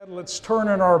Let's turn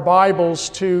in our Bibles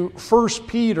to 1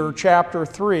 Peter chapter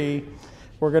 3.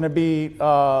 We're going to be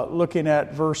looking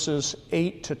at verses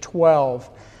 8 to 12.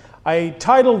 I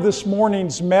titled this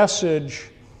morning's message,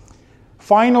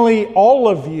 Finally, All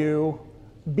of You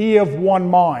Be of One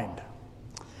Mind.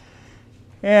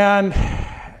 And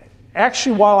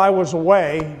actually, while I was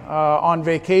away on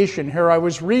vacation here, I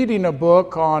was reading a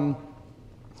book on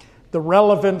the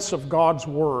relevance of God's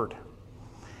Word.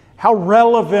 How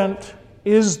relevant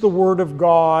is the Word of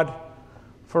God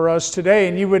for us today?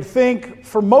 And you would think,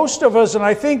 for most of us, and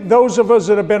I think those of us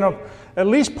that have been at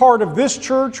least part of this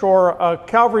church or a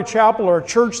Calvary Chapel or a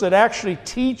church that actually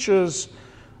teaches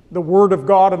the Word of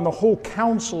God and the whole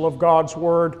counsel of God's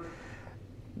Word,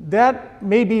 that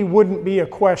maybe wouldn't be a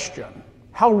question.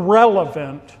 How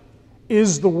relevant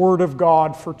is the Word of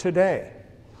God for today?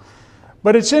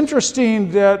 But it's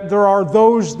interesting that there are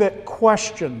those that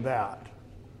question that.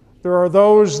 There are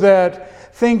those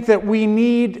that think that we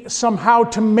need somehow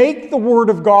to make the Word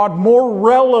of God more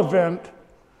relevant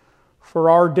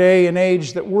for our day and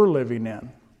age that we're living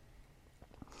in.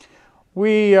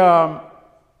 We're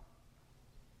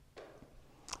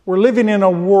living in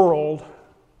a world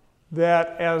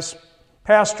that, as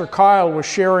Pastor Kyle was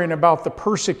sharing about the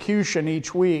persecution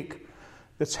each week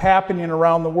that's happening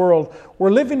around the world, we're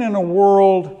living in a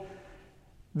world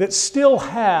that still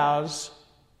has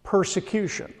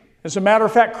persecution. As a matter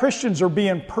of fact, Christians are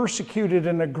being persecuted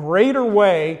in a greater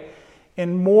way,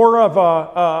 in more of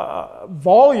a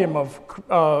volume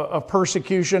of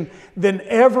persecution than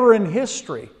ever in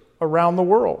history around the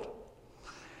world.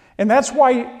 And that's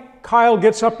why Kyle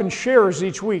gets up and shares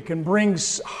each week and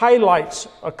highlights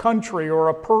a country or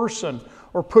a person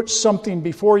or puts something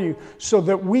before you so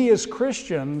that we as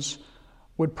Christians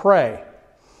would pray.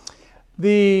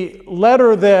 The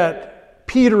letter that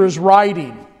Peter is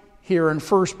writing here in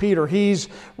 1 Peter, he's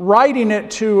writing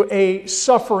it to a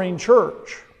suffering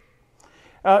church.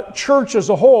 Church as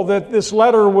a whole, that this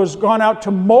letter was gone out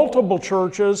to multiple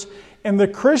churches, and the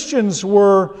Christians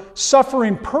were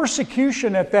suffering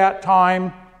persecution at that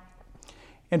time,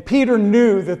 and Peter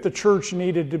knew that the church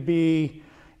needed to be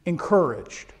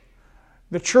encouraged.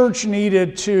 The church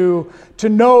needed to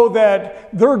know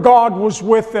that their God was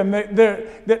with them,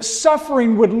 that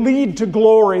suffering would lead to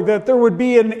glory, that there would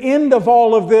be an end of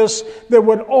all of this that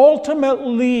would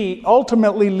ultimately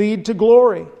lead to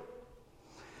glory.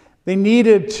 They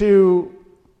needed to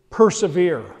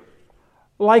persevere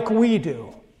like we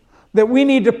do, that we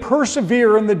need to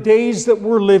persevere in the days that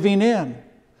we're living in.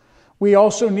 We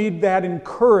also need that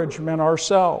encouragement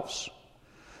ourselves.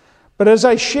 But as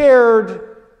I shared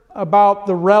about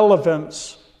the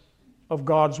relevance of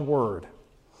God's Word,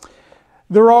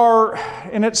 there are,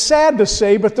 and it's sad to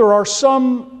say, but there are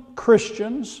some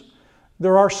Christians,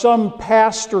 there are some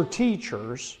pastor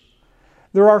teachers,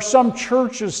 there are some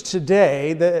churches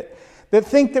today that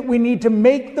think that we need to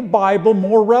make the Bible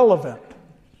more relevant.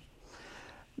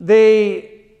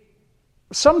 They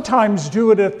sometimes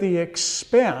do it at the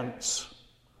expense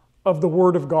of the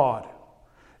Word of God.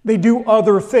 They do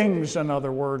other things, in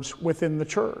other words, within the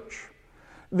church.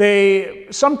 They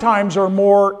sometimes are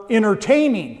more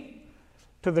entertaining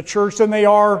to the church than they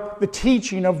are the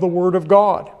teaching of the Word of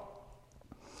God.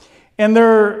 And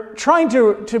they're trying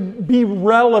to be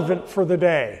relevant for the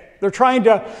day. They're trying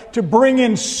to bring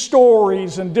in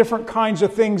stories and different kinds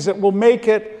of things that will make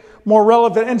it more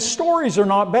relevant. And stories are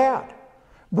not bad.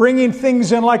 Bringing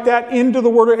things in like that into the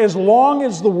Word, as long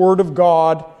as the Word of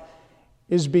God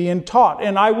is being taught.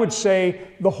 And I would say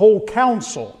the whole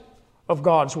counsel of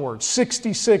God's Word,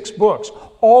 66 books,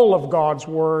 all of God's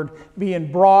Word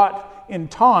being brought in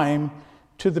time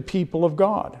to the people of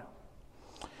God.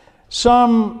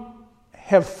 Some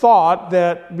have thought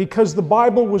that because the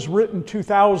Bible was written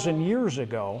 2,000 years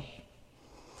ago,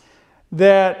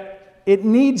 that it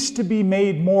needs to be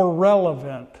made more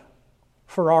relevant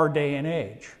for our day and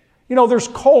age. You know, there's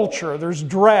culture, there's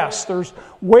dress, there's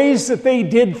ways that they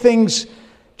did things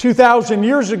 2,000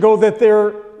 years ago that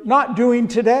they're not doing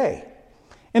today.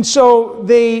 And so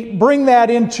they bring that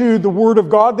into the Word of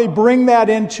God. They bring that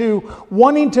into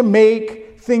wanting to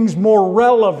make things more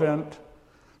relevant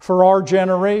for our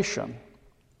generation.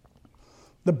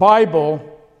 The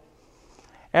Bible,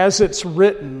 as it's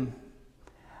written,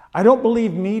 I don't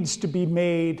believe needs to be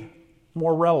made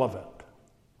more relevant.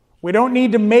 We don't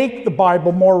need to make the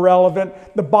Bible more relevant.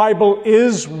 The Bible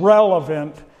is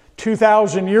relevant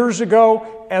 2,000 years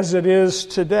ago as it is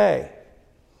today.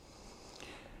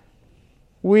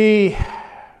 We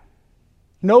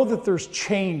know that there's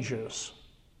changes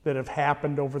that have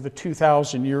happened over the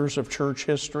 2,000 years of church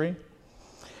history.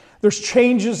 There's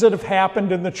changes that have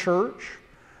happened in the church.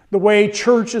 the way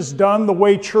church is done, the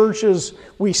way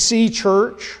we see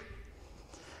church.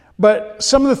 But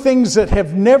some of the things that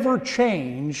have never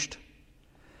changed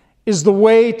is the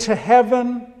way to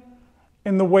heaven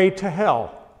and the way to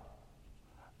hell.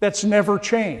 That's never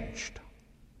changed.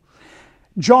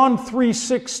 John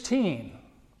 3:16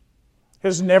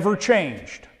 has never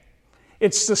changed.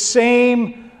 It's the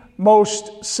same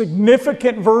most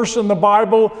significant verse in the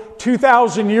Bible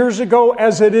 2,000 years ago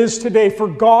as it is today. For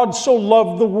God so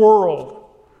loved the world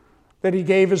that He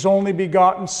gave His only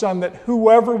begotten Son, that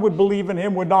whoever would believe in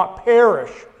Him would not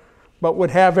perish, but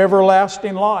would have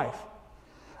everlasting life.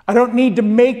 I don't need to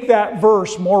make that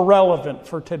verse more relevant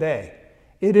for today.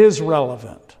 It is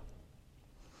relevant.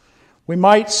 We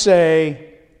might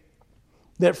say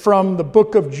that from the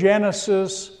book of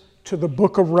Genesis to the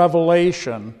book of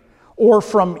Revelation, or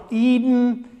from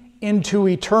Eden into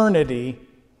eternity,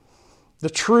 the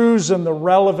truths and the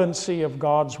relevancy of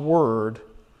God's Word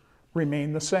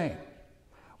remain the same.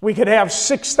 We could have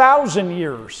 6,000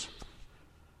 years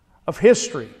of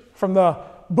history from the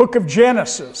book of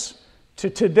Genesis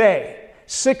to today.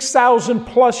 6,000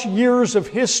 plus years of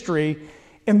history,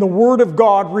 and the Word of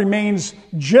God remains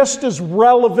just as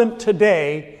relevant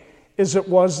today as it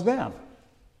was then.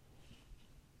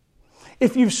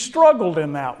 If you've struggled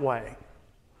in that way,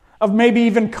 of maybe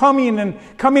even coming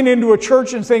into a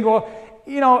church and saying, well,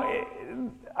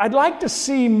 I'd like to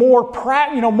see more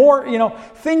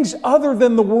things other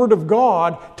than the Word of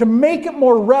God to make it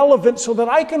more relevant so that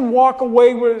I can walk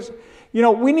away with,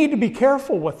 we need to be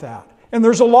careful with that. And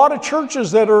there's a lot of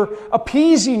churches that are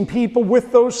appeasing people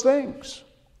with those things.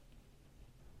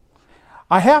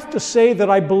 I have to say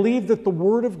that I believe that the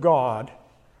Word of God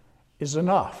is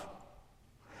enough.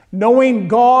 Knowing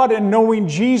God and knowing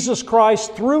Jesus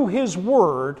Christ through His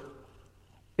Word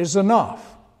is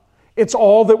enough. It's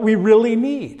all that we really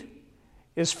need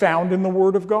is found in the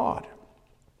Word of God.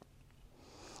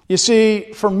 You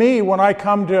see, for me, when I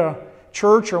come to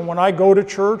church or when I go to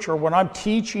church or when I'm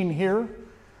teaching here,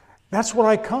 that's what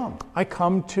I come. I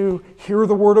come to hear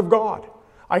the Word of God.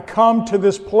 I come to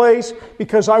this place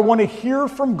because I want to hear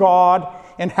from God,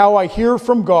 and how I hear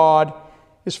from God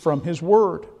is from His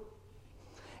Word.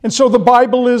 And so the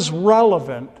Bible is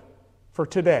relevant for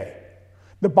today.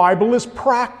 The Bible is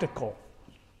practical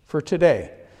for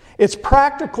today. It's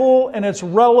practical and it's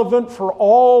relevant for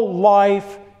all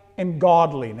life and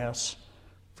godliness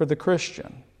for the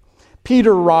Christian.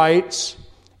 Peter writes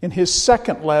in his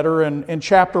second letter in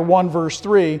chapter 1, verse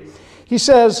 3, he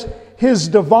says, His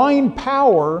divine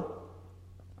power,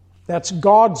 that's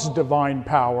God's divine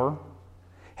power,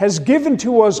 has given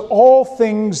to us all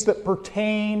things that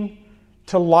pertain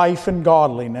to life and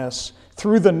godliness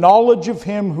through the knowledge of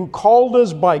Him who called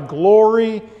us by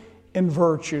glory and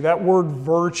virtue. That word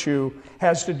virtue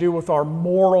has to do with our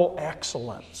moral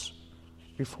excellence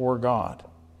before God.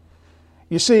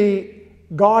 You see,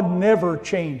 God never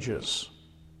changes.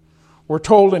 We're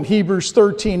told in Hebrews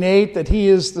 13:8 that He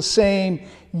is the same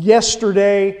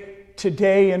yesterday,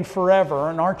 today, and forever.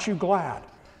 And aren't you glad?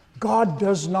 God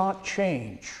does not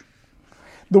change.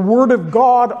 The Word of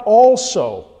God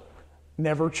also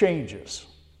never changes.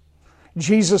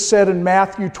 Jesus said in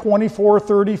Matthew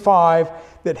 24:35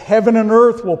 that heaven and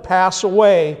earth will pass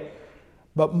away,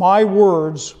 but my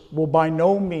words will by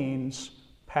no means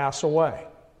pass away.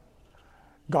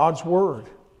 God's Word,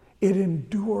 it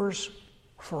endures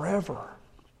forever.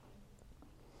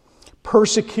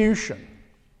 Persecution,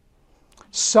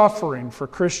 suffering for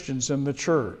Christians in the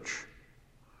church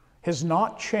has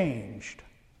not changed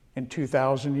in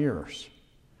 2,000 years.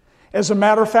 As a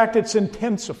matter of fact, it's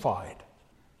intensified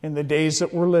in the days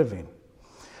that we're living.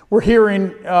 We're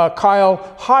hearing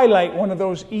Kyle highlight one of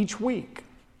those each week.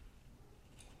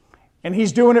 And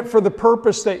he's doing it for the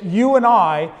purpose that you and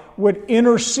I would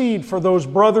intercede for those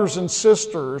brothers and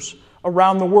sisters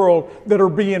around the world that are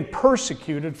being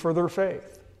persecuted for their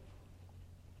faith.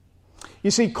 You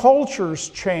see, cultures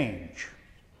change.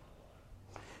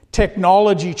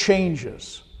 Technology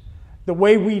changes. The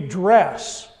way we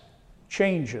dress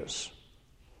changes.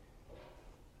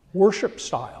 Worship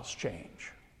styles change.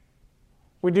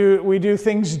 We do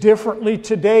things differently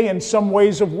today in some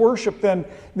ways of worship than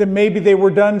maybe they were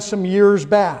done some years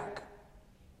back.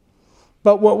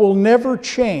 But what will never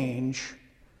change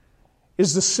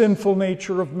is the sinful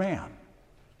nature of man.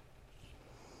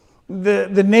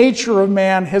 The nature of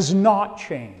man has not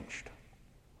changed.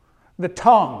 The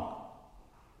tongue,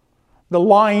 the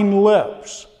lying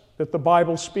lips that the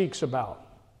Bible speaks about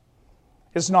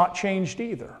has not changed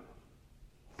either.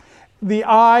 The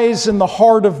eyes and the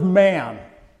heart of man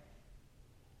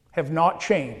have not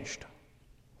changed.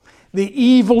 The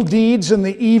evil deeds and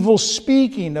the evil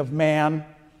speaking of man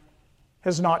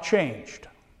has not changed.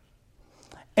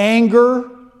 Anger,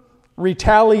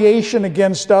 retaliation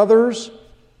against others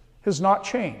has not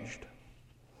changed.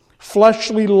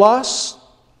 Fleshly lusts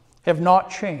have not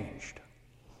changed.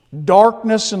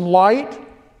 Darkness and light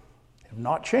have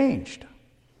not changed.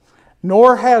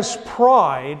 Nor has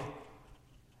pride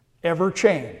ever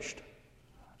changed.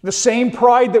 The same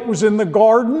pride that was in the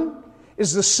garden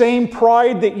is the same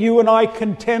pride that you and I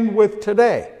contend with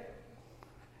today.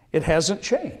 It hasn't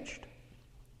changed.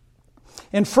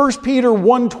 In 1 Peter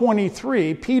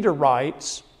 1:23, Peter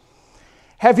writes,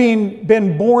 having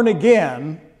been born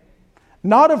again,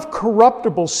 not of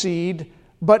corruptible seed,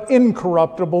 but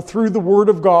incorruptible through the word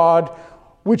of God,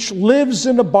 which lives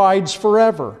and abides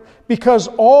forever. Because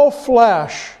all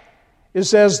flesh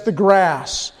is as the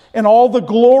grass, and all the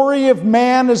glory of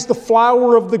man is the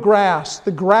flower of the grass.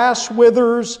 The grass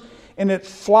withers, and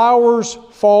its flowers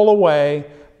fall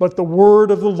away, but the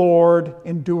word of the Lord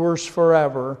endures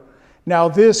forever. Now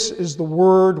this is the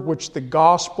word which the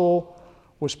gospel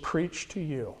was preached to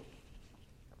you.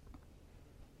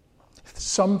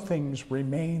 Some things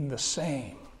remain the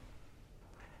same.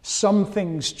 Some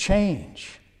things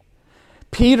change.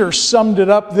 Peter summed it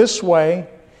up this way.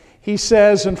 He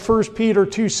says in 1 Peter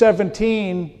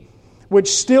 2:17, which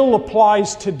still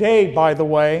applies today, by the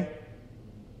way,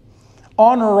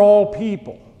 honor all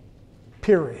people,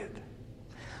 period.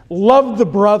 Love the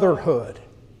brotherhood,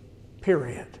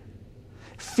 period.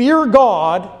 Fear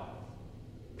God,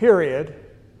 period,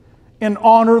 and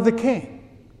honor the king.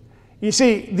 You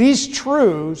see, these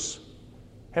truths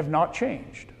have not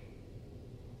changed.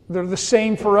 They're the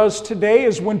same for us today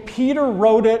as when Peter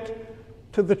wrote it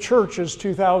to the churches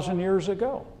 2,000 years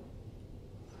ago.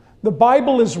 The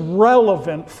Bible is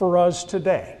relevant for us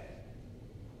today.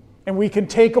 And we can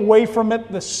take away from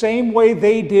it the same way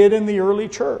they did in the early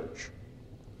church.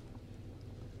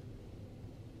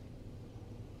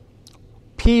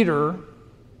 Peter,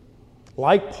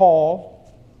 like Paul,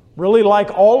 really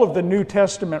like all of the New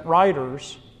Testament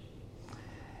writers,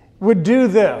 would do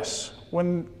this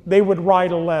when they would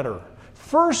write a letter.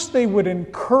 First, they would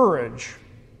encourage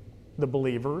the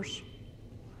believers,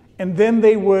 and then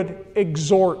they would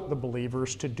exhort the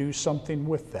believers to do something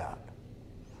with that.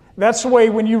 That's the way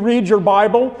when you read your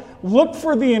Bible, look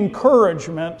for the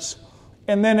encouragements,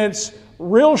 and then it's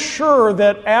real sure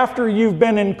that after you've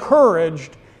been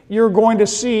encouraged, you're going to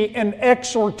see an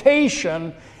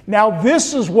exhortation. Now,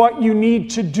 this is what you need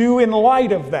to do in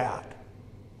light of that.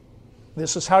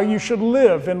 This is how you should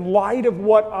live in light of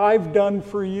what I've done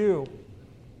for you.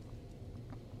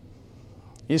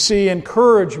 You see,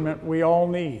 encouragement we all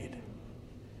need.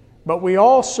 But we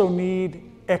also need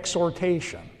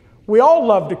exhortation. We all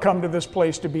love to come to this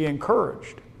place to be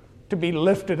encouraged, to be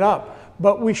lifted up.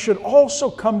 But we should also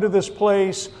come to this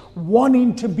place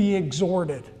wanting to be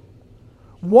exhorted,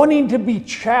 wanting to be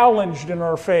challenged in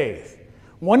our faith,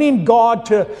 wanting God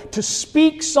to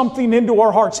speak something into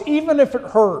our hearts, even if it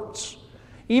hurts,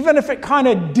 even if it kind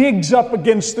of digs up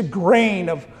against the grain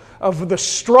of the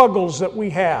struggles that we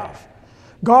have.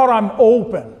 God, I'm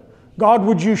open. God,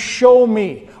 would you show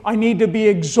me? I need to be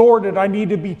exhorted. I need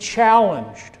to be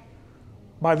challenged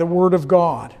by the Word of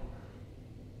God.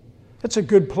 That's a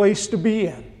good place to be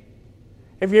in.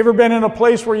 Have you ever been in a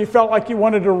place where you felt like you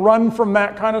wanted to run from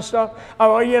that kind of stuff?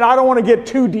 I don't want to get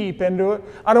too deep into it.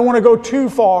 I don't want to go too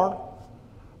far.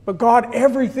 But God,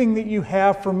 everything that you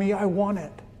have for me, I want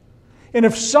it. And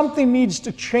if something needs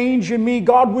to change in me,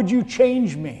 God, would you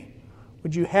change me?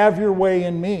 Would you have your way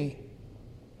in me?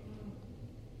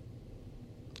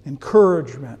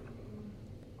 Encouragement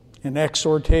and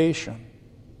exhortation.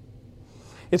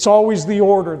 It's always the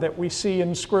order that we see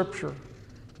in Scripture.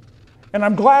 And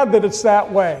I'm glad that it's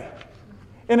that way.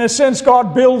 In a sense,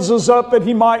 God builds us up that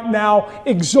He might now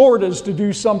exhort us to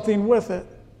do something with it.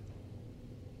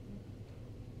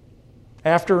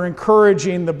 After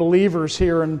encouraging the believers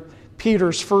here in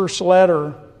Peter's first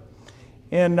letter,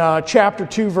 in chapter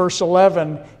 2, verse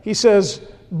 11, he says,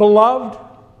 Beloved,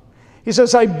 he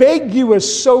says, I beg you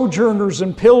as sojourners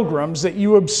and pilgrims that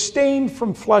you abstain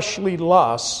from fleshly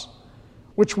lusts,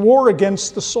 which war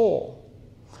against the soul,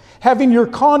 having your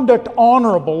conduct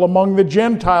honorable among the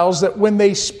Gentiles, that when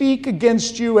they speak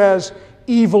against you as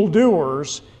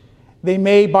evildoers, they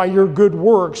may, by your good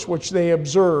works which they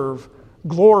observe,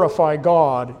 glorify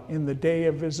God in the day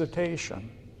of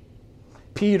visitation.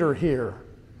 Peter here,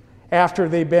 after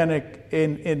they've been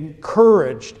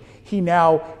encouraged, he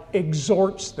now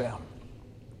exhorts them.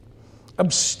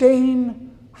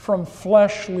 Abstain from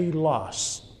fleshly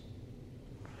lusts.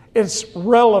 It's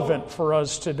relevant for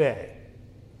us today.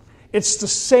 It's the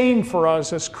same for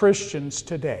us as Christians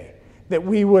today, that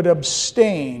we would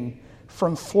abstain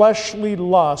from fleshly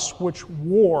lusts which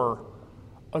war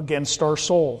against our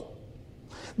soul.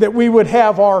 That we would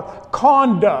have our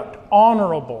conduct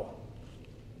honorable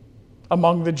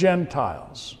among the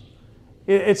Gentiles.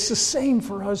 It's the same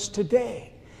for us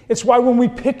today. It's why when we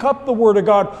pick up the Word of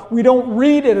God, we don't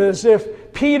read it as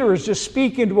if Peter is just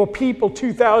speaking to a people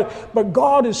 2,000, but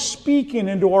God is speaking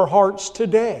into our hearts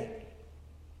today.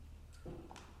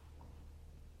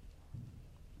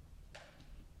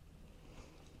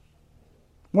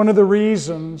 One of the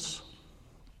reasons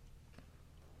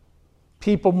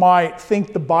people might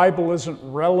think the Bible isn't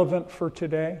relevant for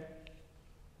today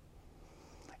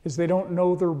is they don't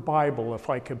know their Bible, if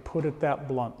I could put it that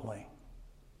bluntly.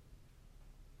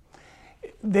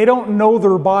 They don't know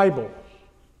their Bible.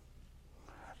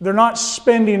 They're not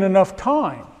spending enough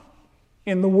time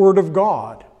in the Word of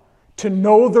God to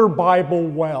know their Bible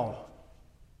well.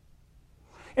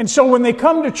 And so when they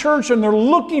come to church and they're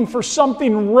looking for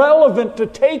something relevant to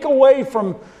take away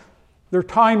from their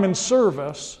time in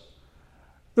service,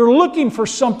 they're looking for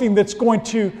something that's going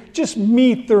to just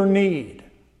meet their need.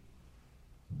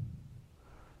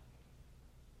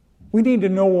 We need to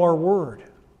know our Word.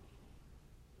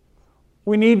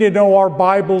 We need to know our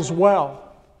Bibles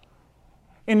well.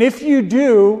 And if you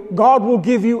do, God will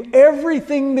give you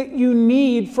everything that you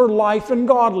need for life and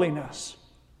godliness.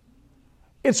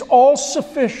 It's all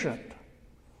sufficient.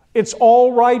 It's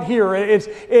all right here.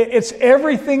 It's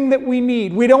everything that we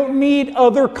need. We don't need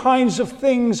other kinds of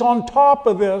things on top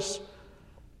of this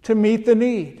to meet the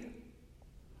need.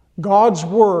 God's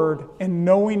Word and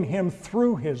knowing Him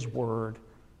through His Word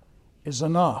is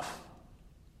enough.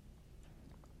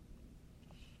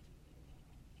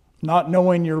 Not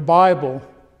knowing your Bible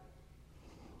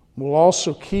will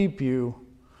also keep you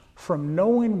from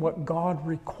knowing what God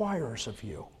requires of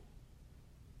you.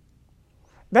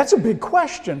 That's a big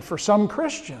question for some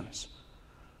Christians.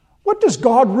 What does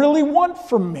God really want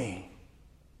from me?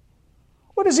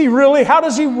 How does He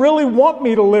really want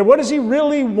me to live? What does He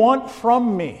really want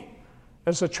from me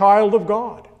as a child of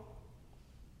God?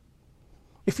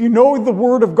 If you know the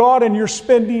Word of God and you're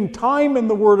spending time in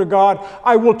the Word of God,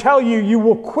 I will tell you, you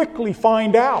will quickly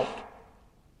find out.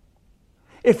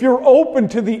 If you're open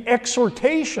to the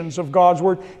exhortations of God's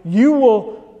Word, you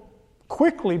will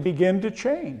quickly begin to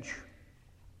change.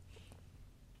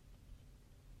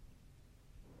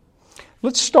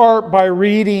 Let's start by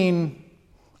reading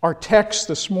our text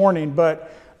this morning,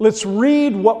 but let's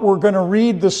read what we're going to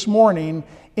read this morning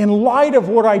in light of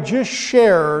what I just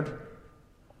shared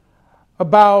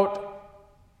about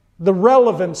the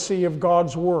relevancy of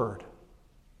God's Word.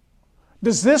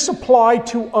 Does this apply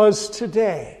to us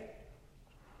today?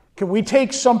 Can we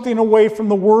take something away from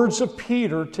the words of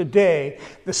Peter today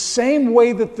the same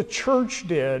way that the church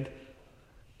did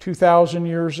 2,000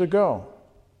 years ago?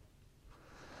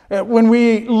 When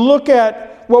we look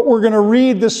at what we're going to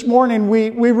read this morning, we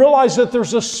realize that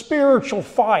there's a spiritual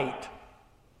fight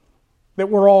that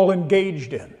we're all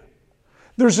engaged in.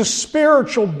 There's a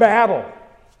spiritual battle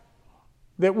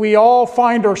that we all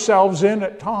find ourselves in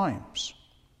at times.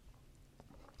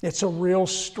 It's a real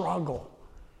struggle.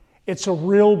 It's a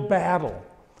real battle.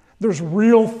 There's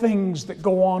real things that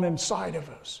go on inside of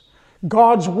us.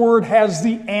 God's Word has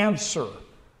the answer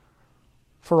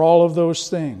for all of those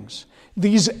things.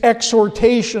 These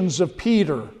exhortations of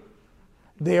Peter,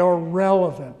 they are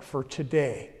relevant for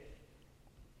today.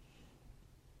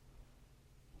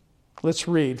 Let's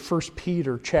read 1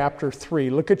 Peter chapter 3.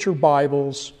 Look at your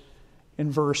Bibles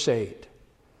in verse 8.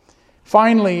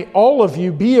 Finally, all of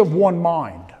you be of one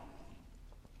mind,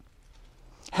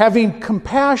 having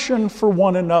compassion for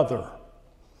one another.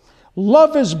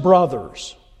 Love as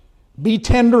brothers. Be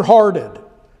tender-hearted.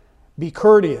 Be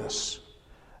courteous.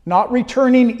 Not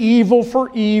returning evil for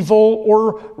evil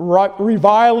or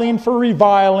reviling for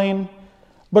reviling,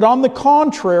 but on the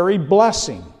contrary,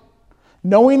 blessing,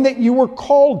 knowing that you were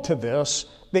called to this,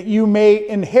 that you may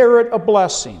inherit a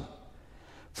blessing.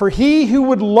 For he who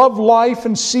would love life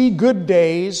and see good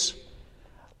days,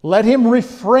 let him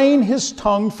refrain his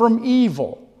tongue from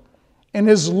evil and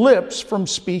his lips from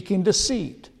speaking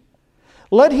deceit.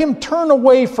 Let him turn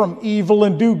away from evil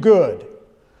and do good.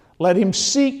 Let him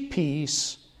seek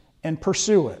peace and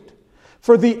pursue it.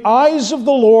 For the eyes of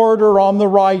the Lord are on the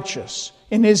righteous,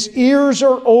 and His ears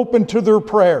are open to their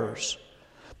prayers.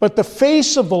 But the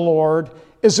face of the Lord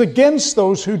is against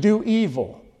those who do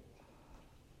evil.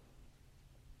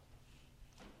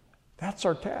 That's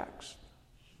our text.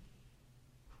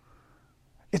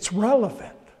 It's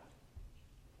relevant.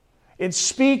 It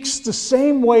speaks the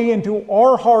same way into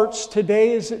our hearts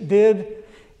today as it did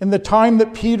in the time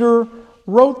that Peter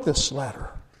wrote this letter.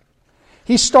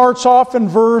 He starts off in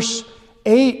verse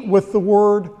 8 with the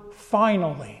word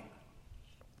finally.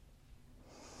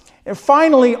 And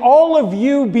finally, all of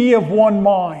you be of one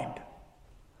mind.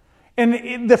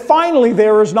 And the finally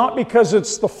there is not because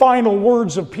it's the final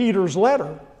words of Peter's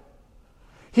letter.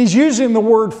 He's using the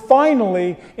word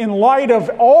finally in light of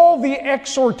all the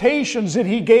exhortations that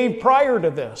he gave prior to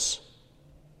this.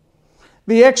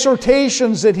 The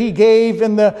exhortations that he gave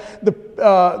in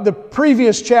the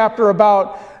previous chapter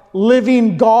about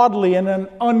living godly in an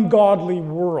ungodly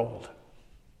world.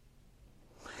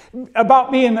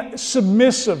 About being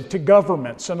submissive to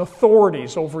governments and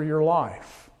authorities over your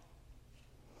life.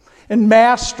 And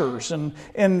masters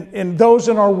and those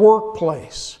in our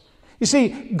workplace. You see,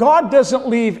 God doesn't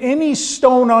leave any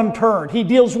stone unturned. He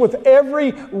deals with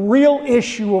every real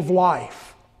issue of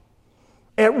life.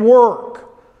 At work,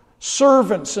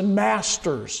 servants and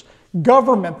masters,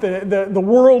 government, the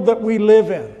world that we live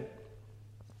in.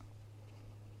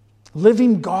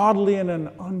 Living godly in an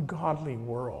ungodly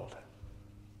world.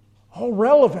 All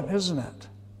relevant, isn't it?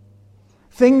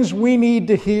 Things we need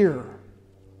to hear.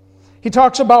 He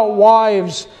talks about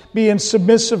wives being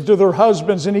submissive to their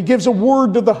husbands, and he gives a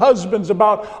word to the husbands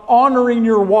about honoring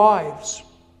your wives.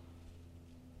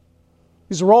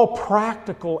 These are all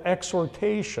practical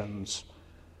exhortations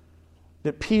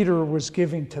that Peter was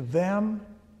giving to them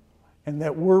and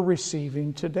that we're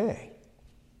receiving today.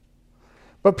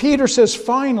 But Peter says,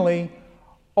 finally,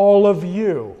 all of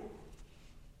you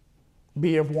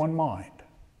be of one mind.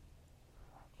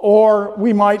 Or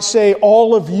we might say,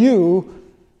 all of you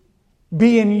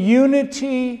be in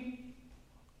unity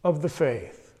of the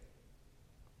faith.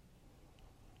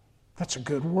 That's a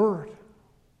good word.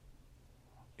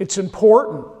 It's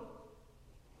important.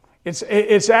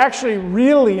 It's actually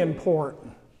really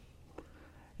important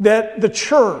that the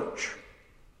church,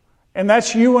 and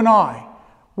that's you and I,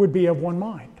 would be of one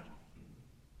mind.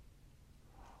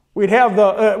 We'd have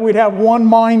one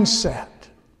mindset.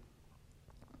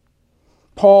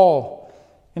 Paul,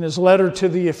 in his letter to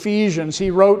the Ephesians,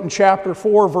 he wrote in chapter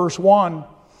 4, verse 1,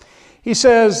 he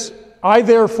says, I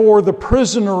therefore, the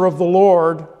prisoner of the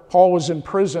Lord, Paul was in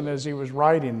prison as he was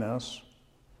writing this,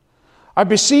 I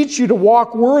beseech you to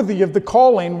walk worthy of the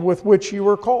calling with which you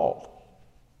were called.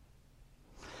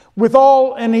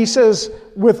 And he says,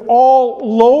 with all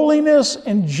lowliness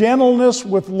and gentleness,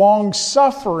 with long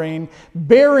suffering,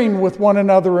 bearing with one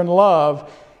another in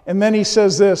love. And then he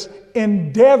says this,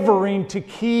 endeavoring to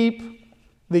keep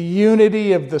the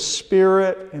unity of the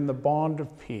Spirit in the bond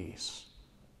of peace.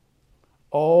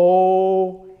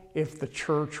 Oh, if the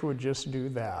church would just do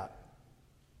that.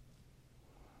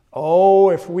 Oh,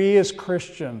 if we as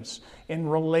Christians in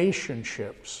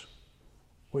relationships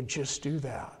would just do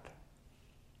that.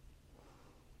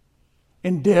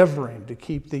 Endeavoring to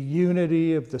keep the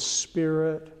unity of the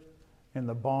Spirit in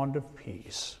the bond of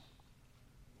peace.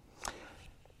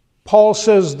 Paul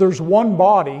says there's one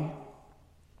body,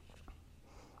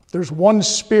 there's one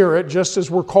Spirit, just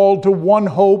as we're called to one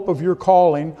hope of your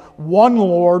calling, one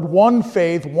Lord, one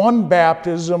faith, one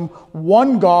baptism,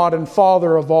 one God and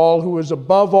Father of all, who is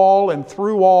above all and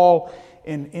through all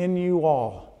and in you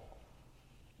all.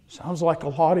 Sounds like a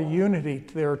lot of unity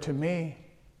there to me.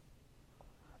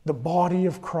 The body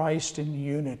of Christ in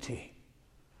unity.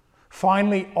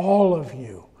 Finally, all of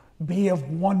you be of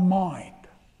one mind.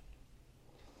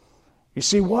 You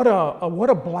see, what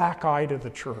a black eye to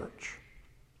the church.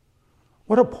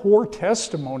 What a poor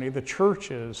testimony the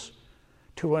church is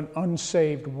to an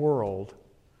unsaved world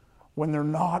when they're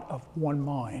not of one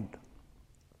mind.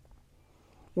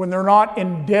 When they're not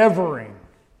endeavoring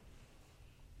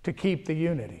to keep the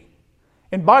unity.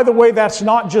 And by the way, that's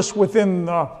not just within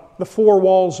the four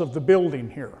walls of the building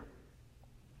here.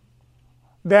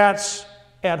 That's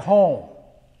at home.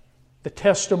 The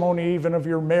testimony even of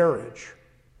your marriage.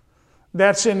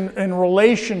 That's in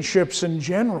relationships in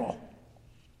general.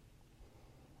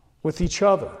 With each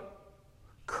other.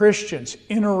 Christians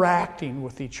interacting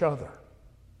with each other.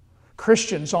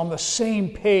 Christians on the same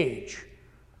page.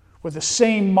 With the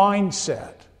same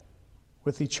mindset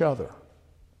with each other.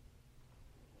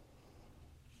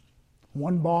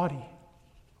 One body.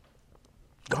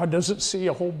 God doesn't see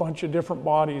a whole bunch of different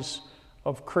bodies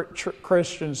of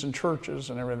Christians and churches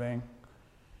and everything.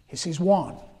 He sees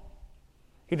one.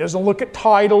 He doesn't look at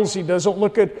titles. He doesn't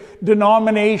look at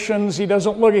denominations.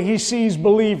 He sees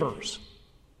believers.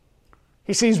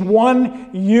 He sees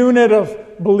one unit of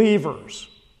believers.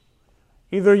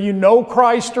 Either you know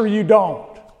Christ or you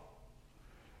don't.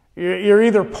 You're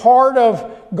either part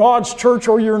of God's church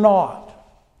or you're not.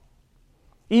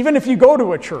 Even if you go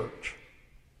to a church.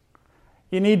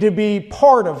 You need to be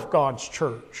part of God's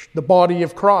church, the body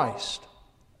of Christ.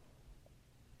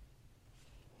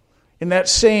 In that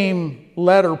same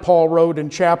letter Paul wrote in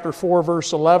chapter 4,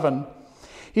 verse 11,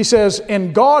 he says,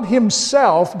 "And God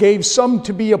himself gave some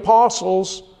to be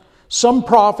apostles, some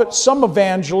prophets, some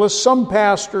evangelists, some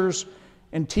pastors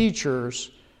and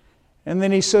teachers." And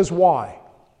then he says, why?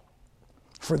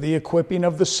 "For the equipping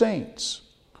of the saints,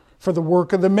 for the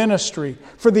work of the ministry,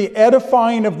 for the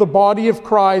edifying of the body of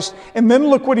Christ." And then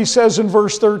look what he says in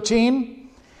verse 13.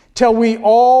 "Till we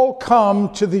all come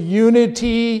to the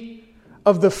unity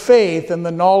of the faith and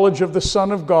the knowledge of the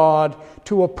Son of God,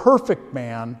 to a perfect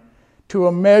man, to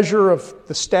a measure of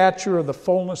the stature of the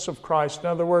fullness of Christ." In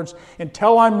other words,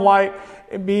 until I'm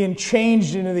being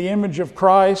changed into the image of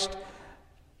Christ,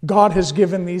 God has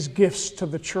given these gifts to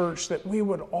the church that we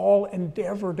would all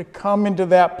endeavor to come into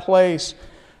that place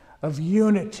of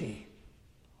unity,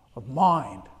 of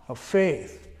mind, of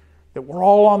faith, that we're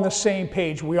all on the same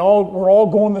page. We're all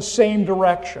going the same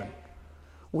direction.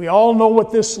 We all know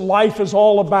what this life is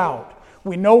all about.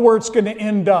 We know where it's going to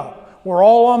end up. We're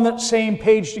all on that same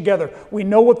page together. We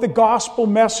know what the gospel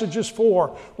message is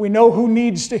for. We know who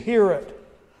needs to hear it.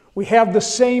 We have the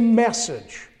same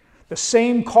message, the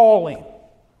same calling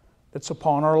that's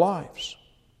upon our lives.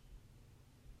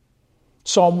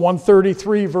 Psalm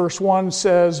 133 verse 1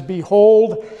 says,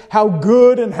 "Behold, how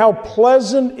good and how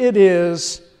pleasant it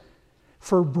is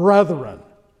for brethren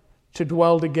to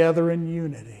dwell together in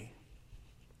unity."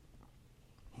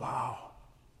 Wow.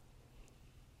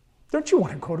 Don't you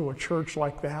want to go to a church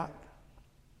like that?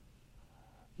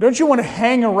 Don't you want to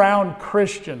hang around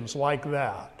Christians like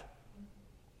that?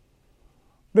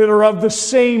 That are of the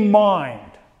same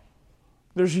mind.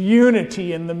 There's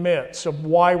unity in the midst of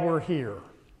why we're here.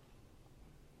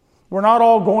 We're not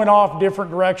all going off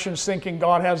different directions thinking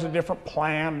God has a different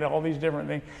plan and all these different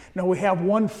things. No, we have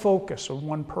one focus or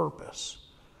one purpose.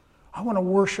 I want to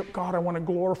worship God. I want to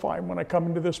glorify Him when I come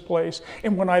into this place.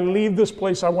 And when I leave this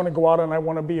place, I want to go out and I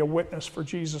want to be a witness for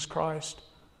Jesus Christ.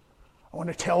 I want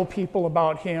to tell people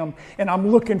about Him. And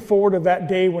I'm looking forward to that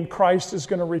day when Christ is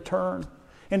going to return.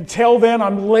 Until then,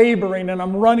 I'm laboring and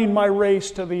I'm running my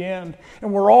race to the end.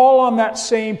 And we're all on that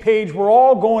same page. We're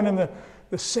all going in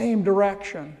the same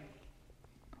direction.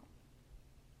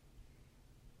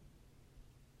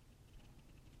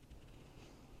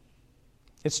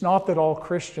 It's not that all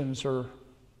Christians are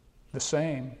the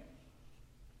same.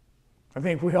 I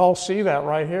think we all see that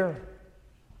right here.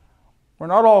 We're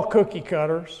not all cookie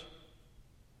cutters.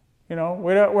 You know,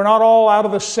 we're not all out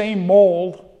of the same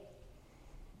mold.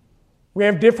 We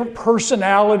have different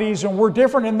personalities and we're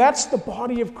different, and that's the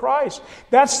body of Christ.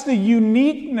 That's the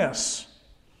uniqueness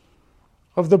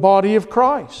of the body of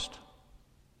Christ.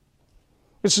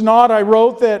 It's not, I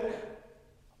wrote, that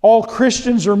all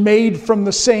Christians are made from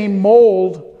the same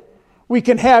mold. We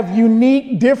can have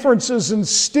unique differences and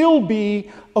still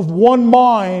be of one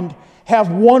mind,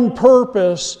 have one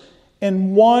purpose,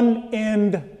 and one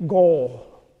end goal.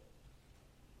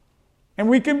 And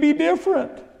we can be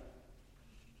different.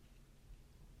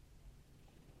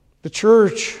 The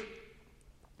church,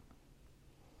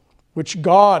 which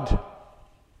God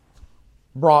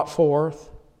brought forth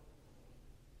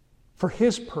for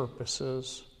His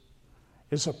purposes,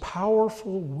 is a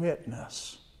powerful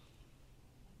witness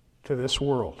to this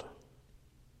world.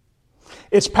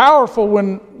 It's powerful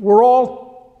when we're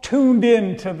all tuned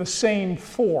in to the same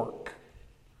fork.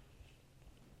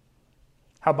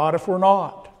 How about if we're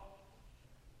not?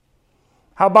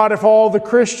 How about if all the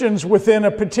Christians within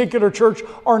a particular church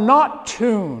are not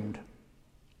tuned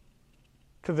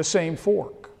to the same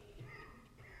fork?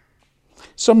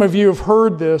 Some of you have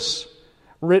heard this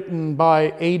written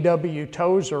by A.W.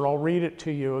 Tozer. I'll read it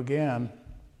to you again.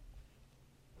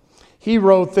 He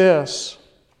wrote this: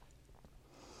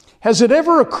 "Has it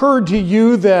ever occurred to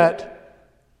you that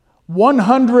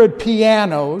 100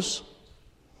 pianos,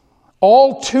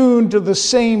 all tuned to the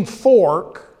same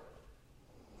fork,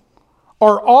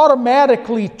 are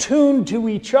automatically tuned to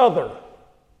each other?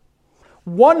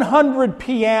 100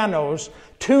 pianos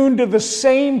tuned to the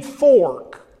same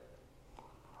fork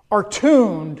are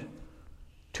tuned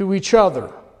to each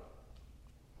other.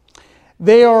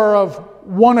 They are of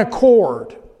one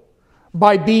accord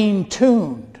by being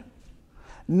tuned,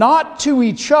 not to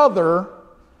each other."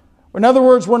 In other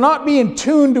words, we're not being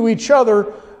tuned to each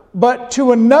other, but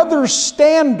to another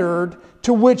standard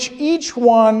to which each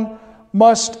one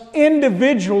must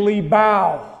individually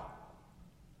bow.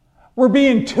 We're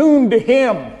being tuned to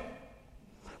Him.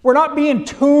 We're not being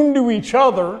tuned to each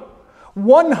other.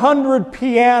 100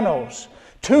 pianos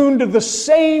tuned to the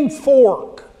same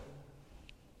fork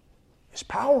is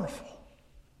powerful.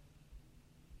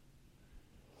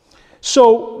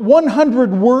 So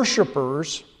 100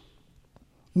 worshipers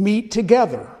meet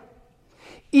together.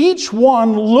 each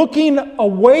one looking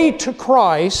away to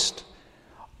Christ,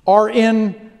 are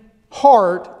in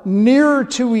heart nearer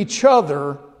to each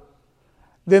other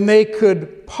than they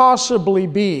could possibly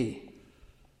be.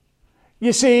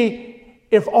 You see,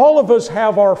 if all of us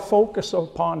have our focus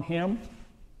upon Him,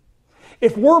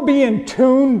 if we're being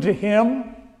tuned to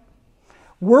Him,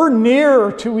 we're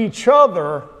nearer to each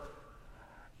other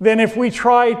than if we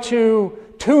try to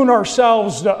tune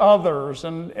ourselves to others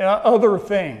and other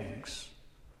things.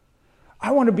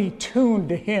 I want to be tuned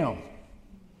to Him.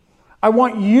 I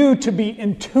want you to be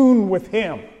in tune with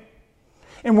Him.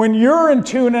 And when you're in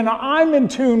tune and I'm in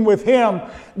tune with Him,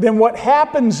 then what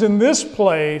happens in this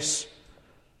place,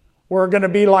 we're going to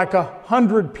be like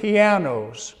 100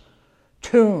 pianos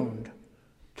tuned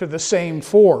to the same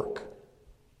fork.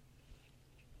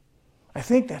 I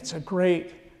think that's a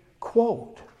great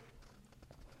quote.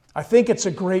 I think it's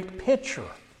a great picture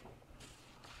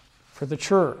for the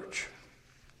church.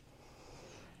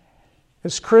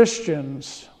 As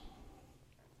Christians,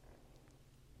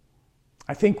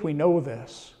 I think we know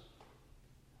this.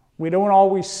 We don't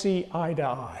always see eye to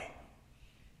eye.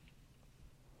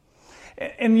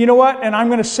 And you know what? And I'm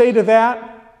going to say to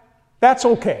that, that's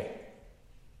okay.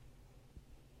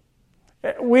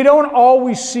 We don't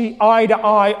always see eye to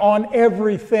eye on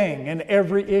everything and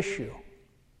every issue.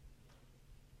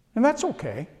 And that's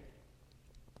okay.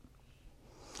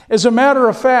 As a matter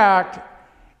of fact,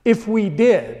 if we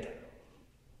did,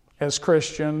 as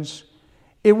Christians,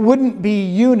 it wouldn't be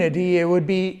unity, it would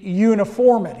be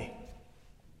uniformity.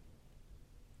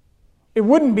 It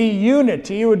wouldn't be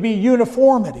unity, it would be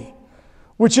uniformity,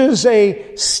 which is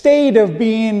a state of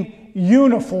being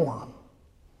uniform.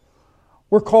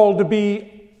 We're called to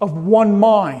be of one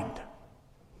mind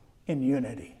in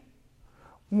unity,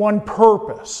 one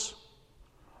purpose,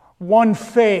 one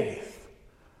faith,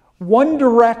 one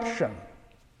direction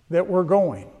that we're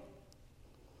going.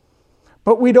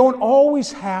 But we don't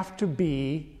always have to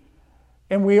be,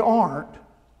 and we aren't,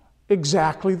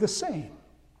 exactly the same.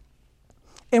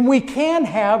 And we can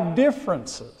have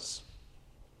differences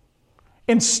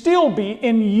and still be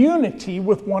in unity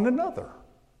with one another.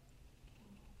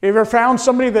 You ever found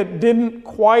somebody that didn't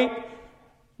quite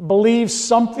believe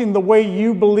something the way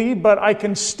you believe, but I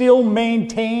can still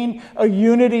maintain a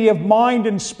unity of mind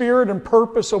and spirit and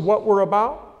purpose of what we're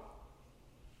about?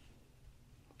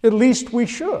 At least we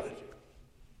should.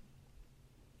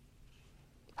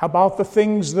 How about the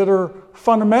things that are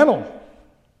fundamental?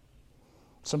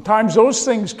 Sometimes those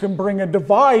things can bring a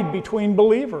divide between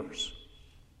believers.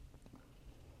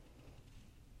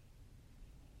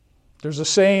 There's a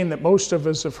saying that most of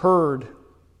us have heard.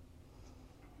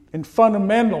 In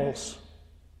fundamentals,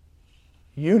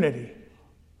 unity.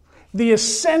 The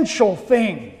essential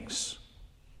things,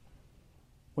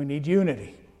 we need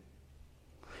unity.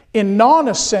 In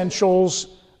non-essentials,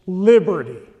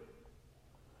 liberty.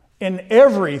 In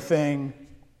everything,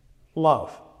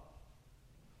 love.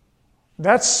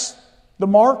 That's the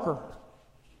marker.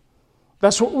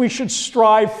 That's what we should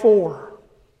strive for.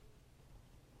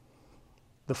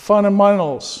 The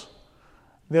fundamentals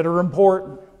that are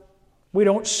important. We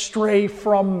don't stray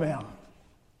from them.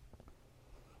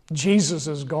 Jesus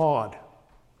is God.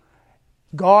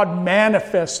 God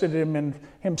manifested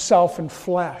Himself in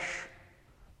flesh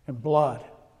and blood.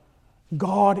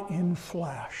 God in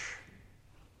flesh.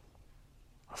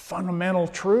 A fundamental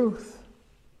truth.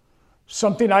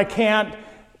 Something I can't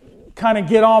kind of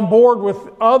get on board with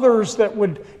others that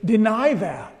would deny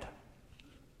that.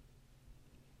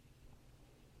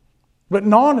 But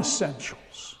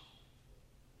non-essentials,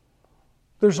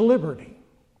 there's liberty.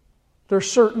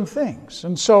 There's certain things.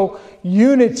 And so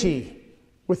unity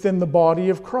within the body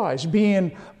of Christ,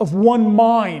 being of one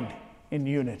mind in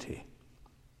unity.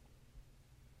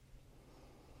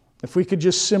 If we could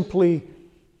just simply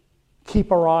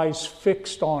keep our eyes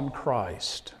fixed on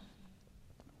Christ,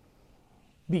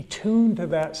 be tuned to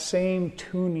that same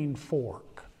tuning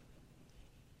fork.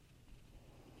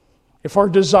 If our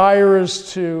desire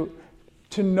is to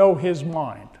know His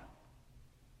mind,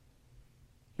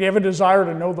 do you have a desire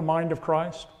to know the mind of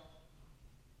Christ?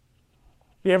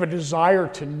 Do you have a desire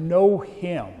to know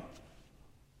Him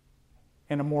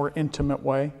in a more intimate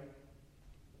way?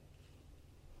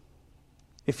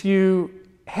 If you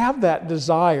have that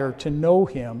desire to know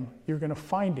Him, you're going to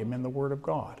find Him in the Word of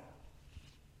God.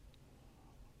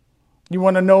 You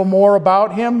want to know more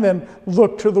about Him? Then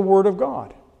look to the Word of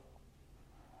God.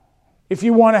 If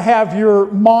you want to have your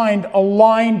mind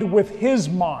aligned with His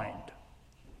mind,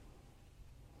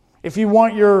 if you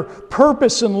want your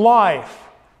purpose in life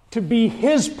to be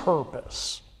His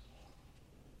purpose,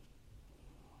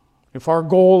 if our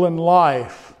goal in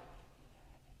life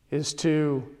is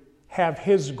to have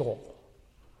His goal.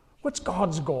 What's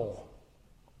God's goal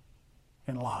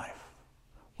in life?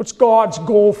 What's God's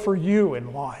goal for you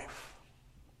in life?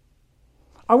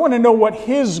 I want to know what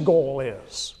His goal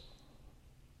is.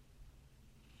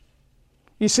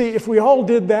 You see, if we all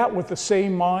did that with the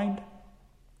same mind,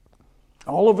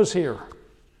 all of us here,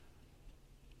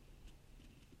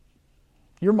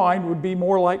 your mind would be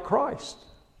more like Christ.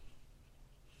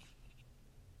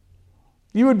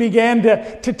 You would begin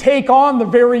to take on the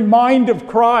very mind of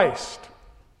Christ.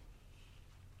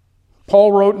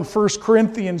 Paul wrote in 1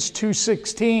 Corinthians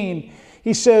 2:16,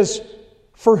 he says,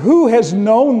 "For who has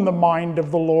known the mind of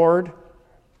the Lord,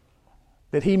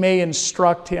 that He may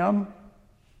instruct him?"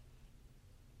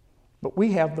 But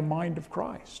we have the mind of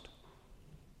Christ.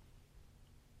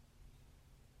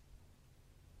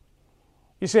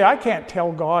 You see, I can't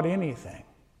tell God anything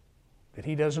that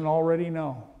He doesn't already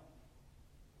know.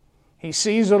 He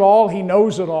sees it all. He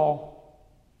knows it all.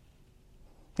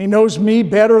 He knows me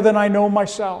better than I know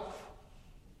myself.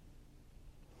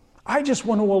 I just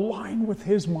want to align with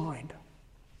His mind.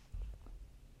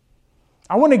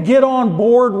 I want to get on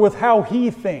board with how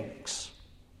He thinks,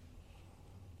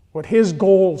 what His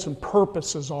goals and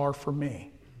purposes are for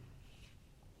me.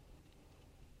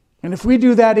 And if we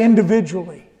do that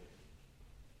individually,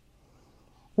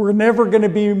 we're never going to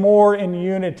be more in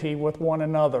unity with one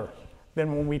another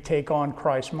than when we take on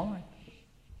Christ's mind.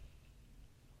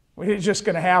 It's just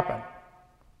going to happen.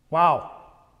 Wow,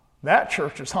 that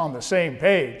church is on the same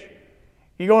page.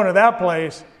 You go into that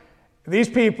place, these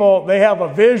people, they have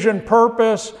a vision,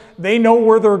 purpose, they know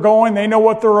where they're going, they know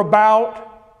what they're about.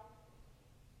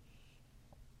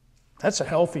 That's a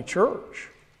healthy church.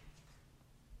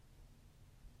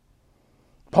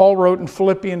 Paul wrote in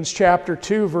Philippians chapter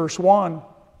 2, verse 1,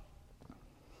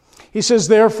 he says,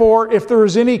 "Therefore, if there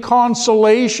is any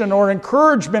consolation or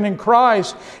encouragement in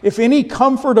Christ, if any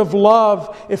comfort of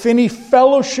love, if any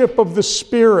fellowship of the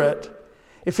Spirit,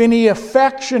 if any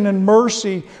affection and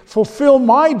mercy, fulfill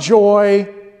my joy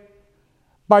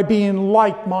by being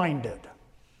like-minded."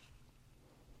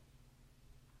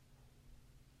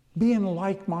 Being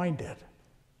like-minded.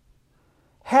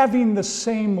 Having the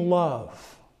same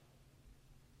love.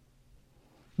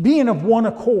 Being of one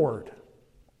accord.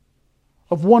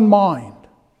 Of one mind.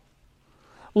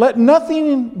 Let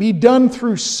nothing be done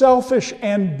through selfish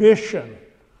ambition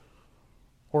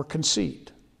or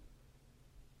conceit,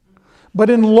 but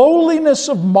in lowliness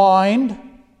of mind,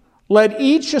 let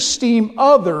each esteem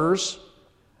others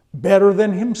better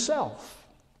than himself.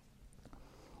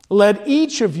 Let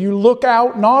each of you look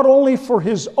out not only for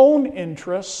his own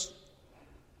interests,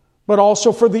 but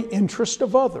also for the interest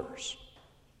of others.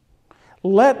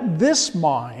 Let this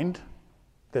mind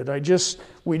that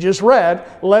we just read,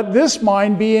 let this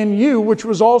mind be in you, which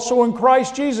was also in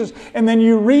Christ Jesus. And then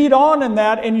you read on in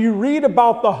that, and you read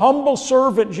about the humble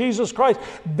servant, Jesus Christ.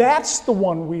 That's the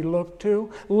one we look to.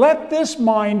 Let this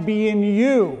mind be in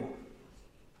you.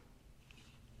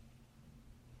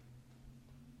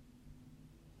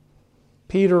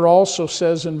 Peter also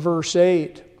says in verse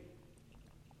 8,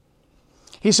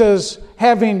 he says,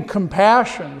 having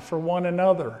compassion for one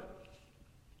another.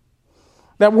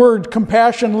 That word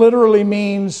compassion literally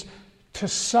means to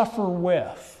suffer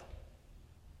with.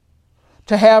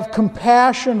 To have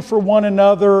compassion for one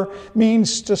another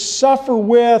means to suffer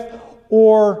with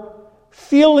or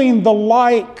feeling the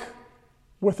like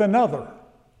with another.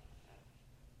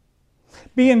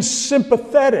 Being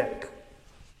sympathetic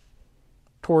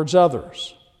towards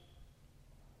others.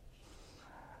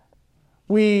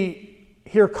 We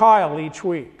hear Kyle each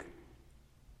week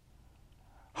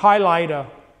highlight a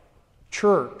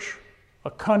church,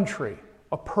 a country,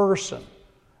 a person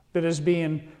that is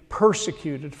being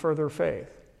persecuted for their faith.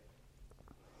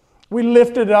 We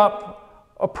lifted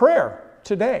up a prayer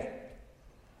today.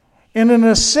 And in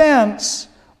a sense,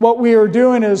 what we are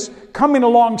doing is coming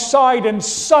alongside and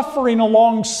suffering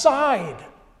alongside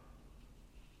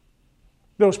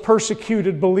those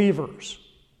persecuted believers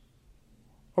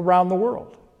around the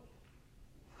world.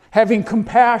 Having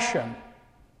compassion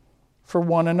for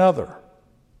one another.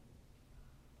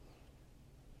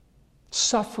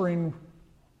 Suffering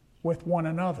with one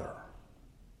another.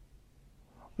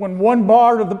 When one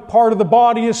part of the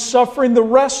body is suffering, the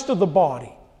rest of the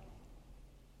body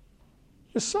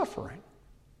is suffering.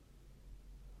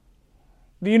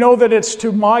 Do you know that it's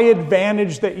to my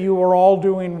advantage that you are all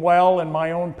doing well in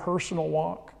my own personal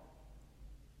walk?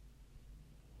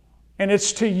 And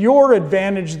it's to your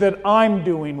advantage that I'm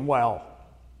doing well.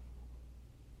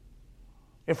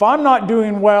 If I'm not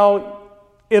doing well,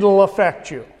 it'll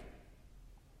affect you.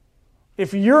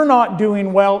 If you're not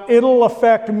doing well, it'll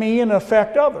affect me and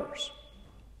affect others.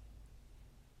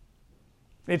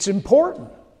 It's important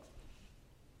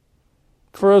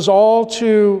for us all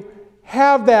to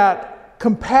have that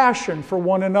compassion for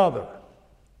one another,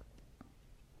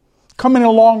 coming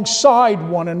alongside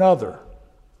one another,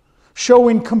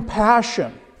 showing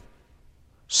compassion,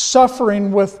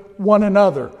 suffering with one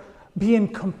another, being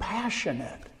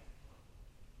compassionate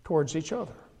towards each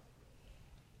other.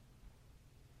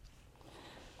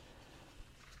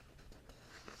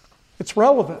 It's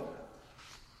relevant.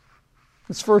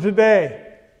 It's for today.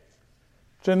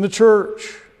 It's in the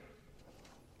church.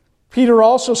 Peter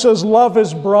also says, love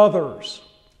as brothers.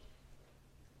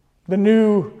 The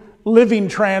New Living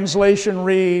Translation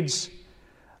reads,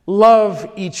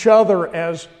 love each other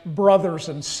as brothers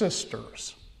and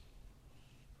sisters.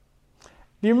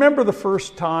 Do you remember the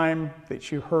first time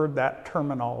that you heard that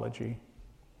terminology?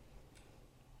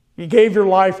 You gave your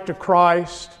life to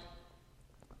Christ.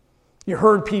 You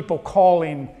heard people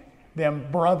calling them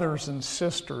brothers and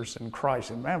sisters in Christ.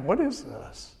 And man, what is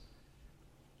this?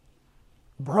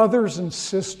 Brothers and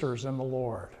sisters in the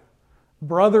Lord.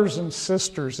 Brothers and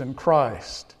sisters in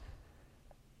Christ.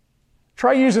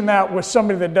 Try using that with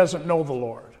somebody that doesn't know the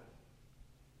Lord.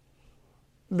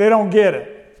 They don't get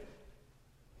it.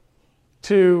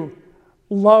 To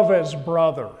love as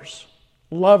brothers,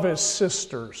 love as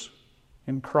sisters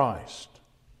in Christ.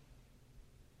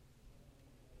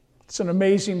 It's an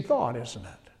amazing thought, isn't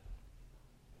it?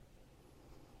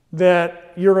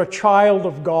 That you're a child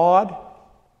of God,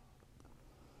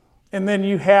 and then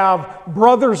you have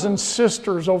brothers and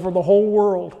sisters over the whole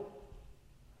world.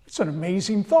 It's an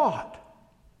amazing thought.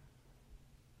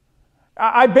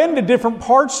 I've been to different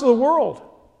parts of the world.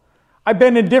 I've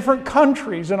been in different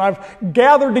countries, and I've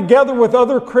gathered together with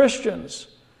other Christians.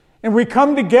 And we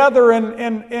come together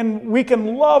and we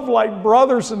can love like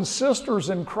brothers and sisters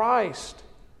in Christ.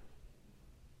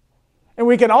 And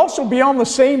we can also be on the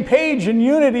same page in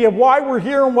unity of why we're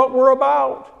here and what we're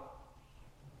about.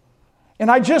 And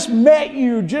I just met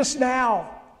you just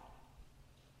now.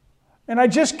 And I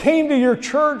just came to your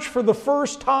church for the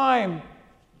first time.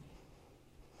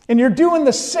 And you're doing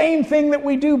the same thing that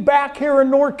we do back here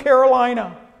in North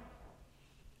Carolina.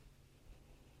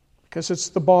 Because it's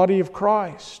the body of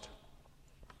Christ.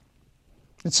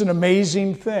 It's an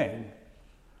amazing thing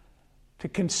to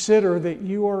consider that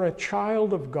you are a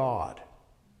child of God.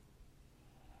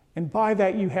 And by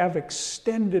that you have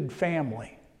extended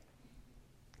family.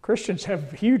 Christians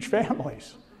have huge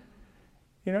families.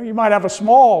 You know, you might have a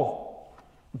small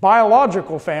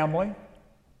biological family,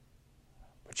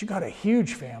 but you got a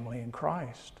huge family in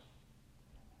Christ.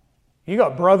 You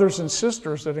got brothers and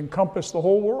sisters that encompass the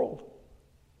whole world.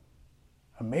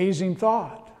 Amazing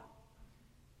thought.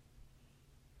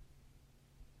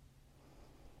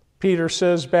 Peter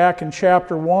says back in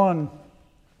chapter 1,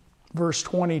 verse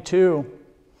 22,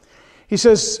 he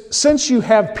says, since you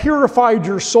have purified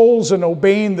your souls in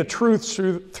obeying the truth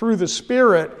through the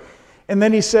Spirit, and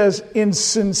then he says, in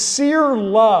sincere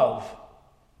love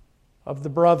of the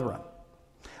brethren.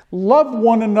 Love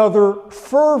one another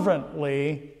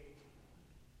fervently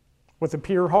with a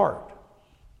pure heart.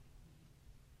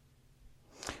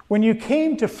 When you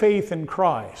came to faith in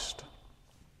Christ,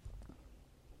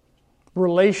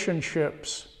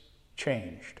 relationships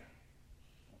changed.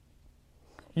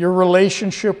 Your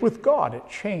relationship with God, it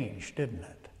changed, didn't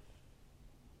it?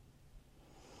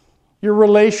 Your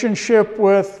relationship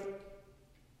with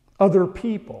other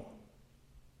people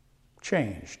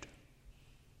changed.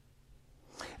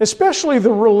 Especially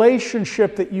the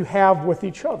relationship that you have with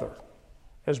each other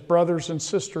as brothers and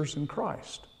sisters in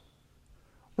Christ.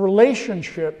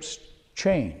 Relationships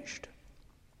changed.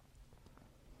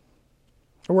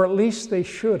 Or at least they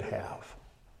should have.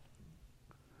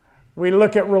 We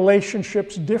look at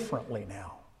relationships differently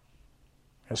now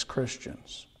as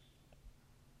Christians.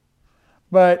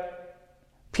 But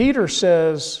Peter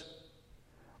says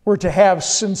we're to have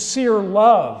sincere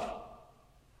love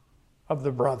of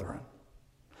the brethren.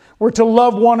 We're to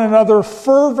love one another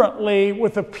fervently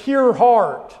with a pure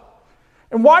heart.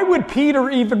 And why would Peter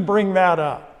even bring that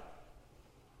up?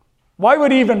 Why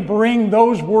would he even bring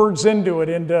those words into it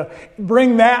and to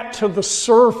bring that to the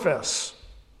surface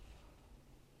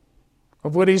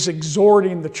of what he's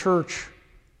exhorting the church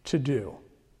to do?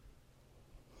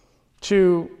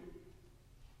 To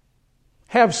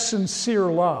have sincere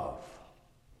love.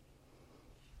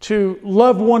 To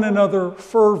love one another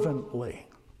fervently.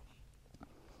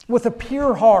 With a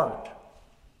pure heart.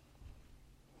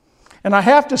 And I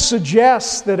have to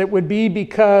suggest that it would be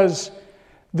because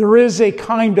there is a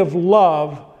kind of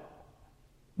love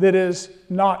that is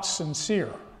not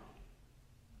sincere.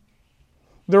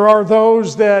 There are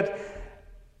those that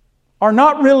are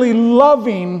not really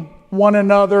loving one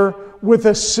another with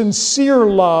a sincere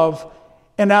love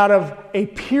and out of a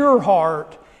pure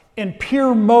heart and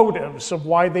pure motives of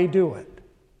why they do it.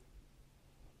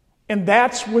 And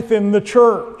that's within the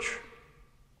church.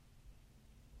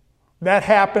 That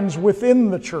happens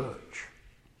within the church.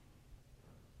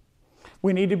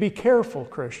 We need to be careful,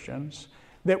 Christians,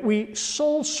 that we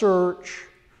soul search,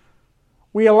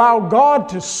 we allow God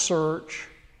to search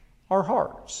our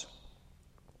hearts.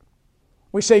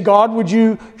 We say, God, would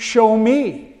you show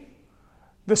me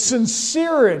the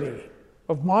sincerity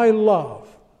of my love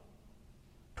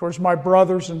towards my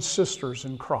brothers and sisters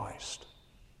in Christ?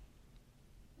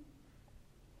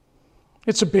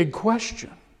 It's a big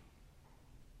question.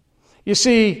 You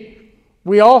see,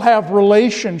 we all have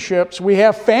relationships. We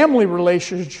have family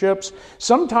relationships.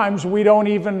 Sometimes we don't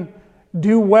even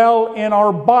do well in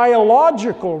our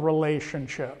biological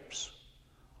relationships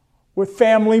with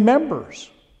family members.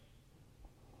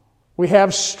 We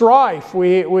have strife.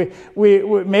 We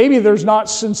maybe there's not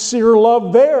sincere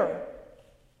love there.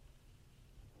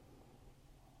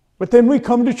 But then we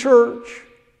come to church,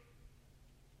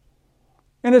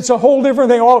 and it's a whole different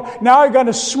thing. Oh, now I've got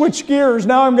to switch gears.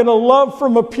 Now I'm going to love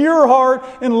from a pure heart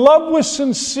and love with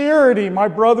sincerity my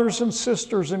brothers and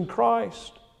sisters in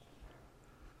Christ.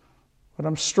 But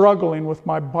I'm struggling with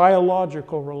my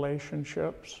biological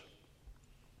relationships.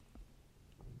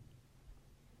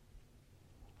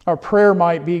 Our prayer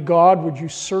might be, God, would you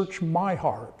search my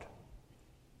heart?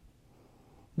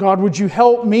 God, would you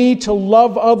help me to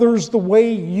love others the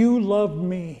way you love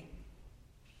me?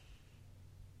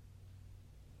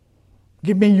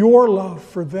 Give me your love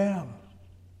for them.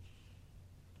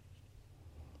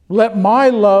 Let my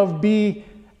love be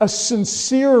a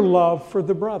sincere love for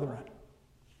the brethren.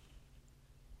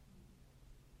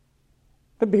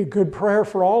 That'd be a good prayer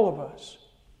for all of us.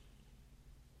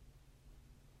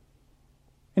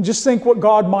 And just think what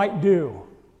God might do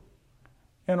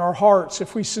in our hearts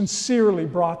if we sincerely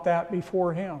brought that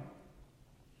before Him.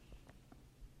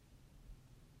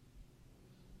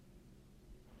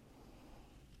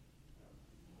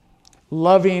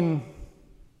 Loving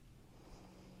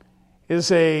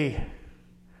is a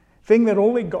thing that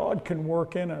only God can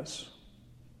work in us.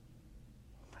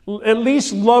 At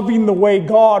least loving the way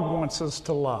God wants us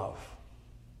to love.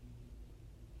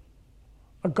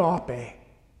 Agape.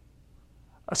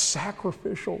 A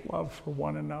sacrificial love for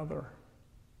one another.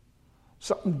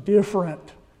 Something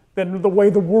different than the way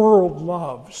the world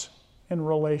loves in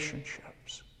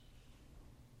relationships.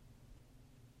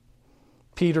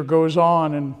 Peter goes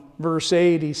on in verse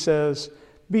 8, he says,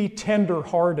 be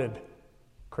tender-hearted,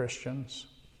 Christians.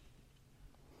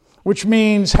 Which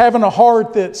means having a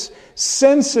heart that's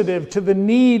sensitive to the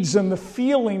needs and the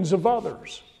feelings of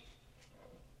others.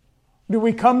 Do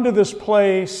we come to this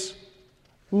place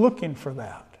looking for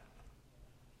that?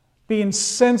 Being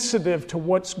sensitive to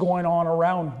what's going on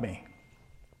around me.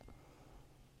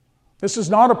 This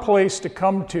is not a place to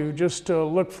come to just to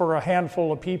look for a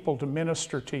handful of people to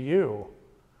minister to you.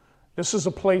 This is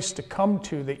a place to come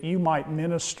to that you might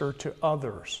minister to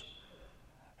others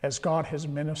as God has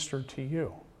ministered to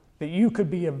you. That you could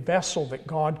be a vessel that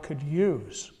God could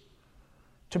use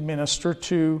to minister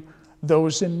to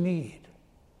those in need.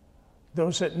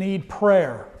 Those that need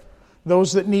prayer.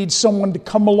 Those that need someone to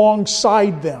come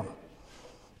alongside them.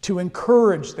 To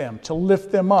encourage them, to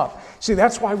lift them up. See,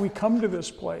 that's why we come to this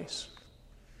place.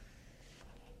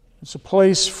 It's a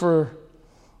place for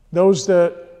those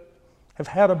that have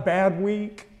had a bad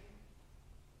week,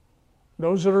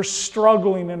 those that are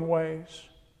struggling in ways.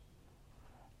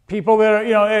 People that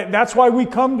are, that's why we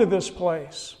come to this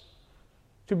place.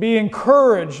 To be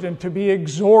encouraged and to be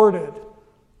exhorted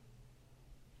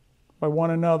by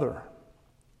one another.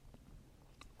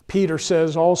 Peter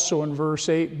says also in verse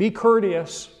 8, be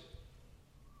courteous.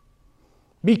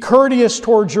 Be courteous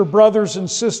towards your brothers and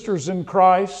sisters in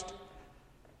Christ.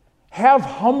 Have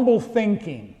humble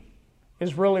thinking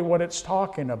is really what it's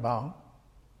talking about.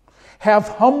 Have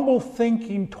humble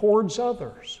thinking towards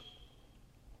others.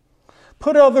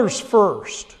 Put others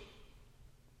first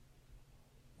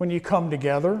when you come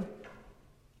together.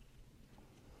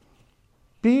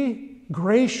 Be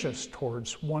gracious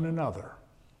towards one another.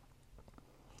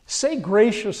 Say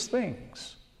gracious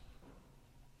things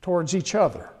towards each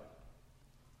other.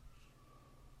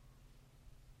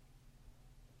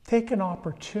 Take an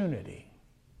opportunity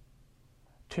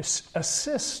to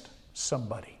assist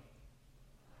somebody,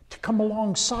 to come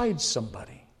alongside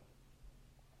somebody.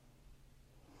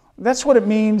 That's what it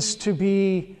means to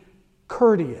be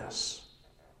courteous.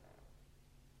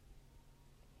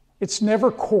 It's never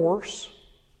coarse.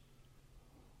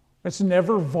 It's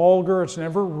never vulgar. It's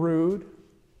never rude.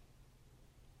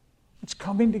 It's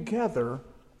coming together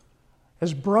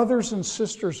as brothers and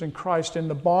sisters in Christ, in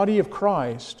the body of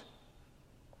Christ,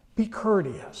 be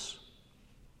courteous.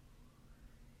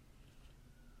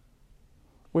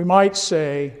 We might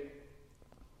say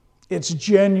it's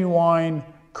genuine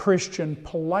Christian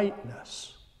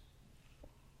politeness.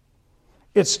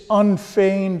 It's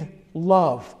unfeigned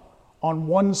love on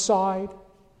one side,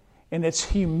 and it's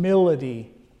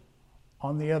humility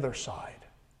on the other side.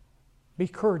 Be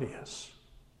courteous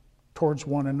towards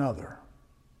one another.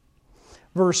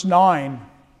 Verse 9,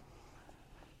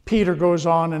 Peter goes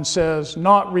on and says,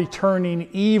 not returning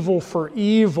evil for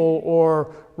evil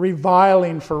or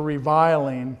reviling for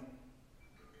reviling.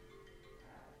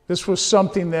 This was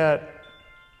something that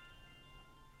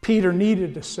Peter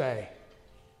needed to say,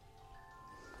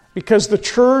 because the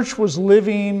church was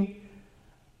living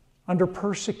under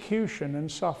persecution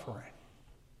and suffering.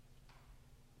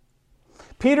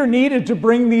 Peter needed to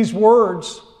bring these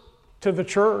words to the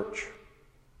church.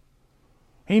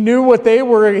 He knew what they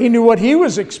were, he knew what he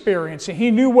was experiencing.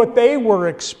 He knew what they were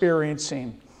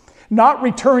experiencing. Not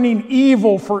returning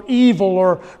evil for evil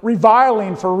or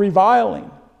reviling for reviling.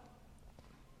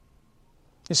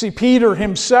 You see, Peter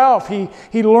himself, he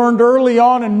learned early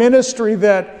on in ministry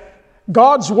that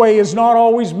God's way is not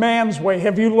always man's way.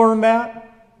 Have you learned that?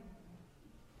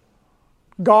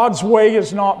 God's way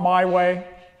is not my way.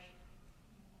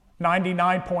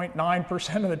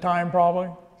 99.9% of the time, probably.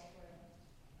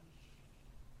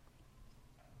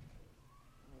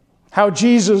 How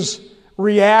Jesus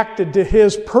reacted to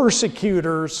his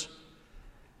persecutors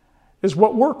is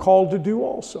what we're called to do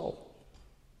also.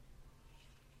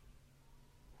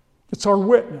 It's our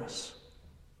witness.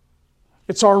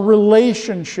 It's our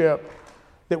relationship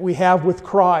that we have with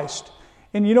Christ.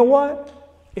 And you know what?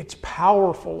 It's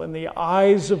powerful in the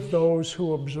eyes of those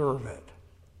who observe it.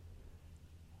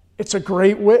 It's a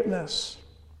great witness.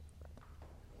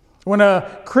 When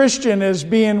a Christian is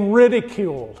being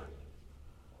ridiculed,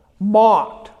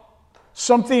 mocked,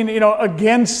 something,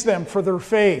 against them for their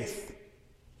faith,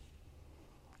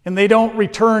 and they don't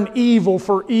return evil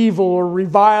for evil or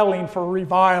reviling for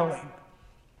reviling.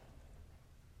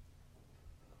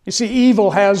 You see, evil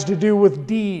has to do with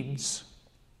deeds,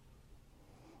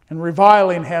 and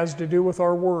reviling has to do with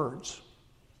our words.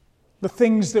 The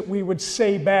things that we would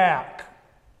say back.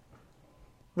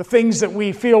 The things that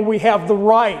we feel we have the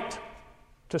right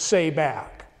to say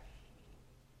back.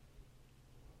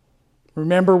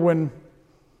 Remember when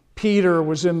Peter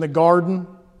was in the garden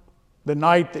the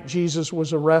night that Jesus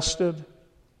was arrested?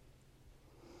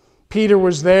 Peter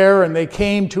was there and they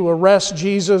came to arrest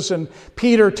Jesus, and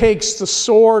Peter takes the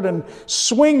sword and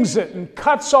swings it and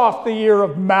cuts off the ear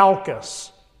of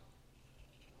Malchus.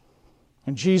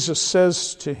 And Jesus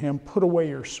says to him, "Put away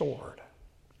your sword."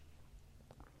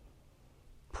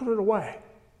 Put it away.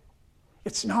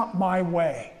 It's not my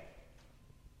way.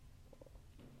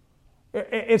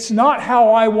 It's not how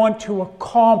I want to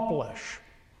accomplish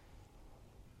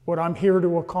what I'm here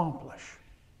to accomplish.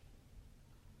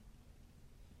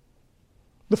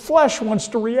 The flesh wants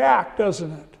to react,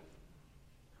 doesn't it?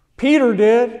 Peter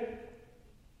did.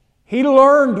 He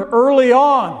learned early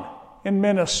on in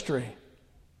ministry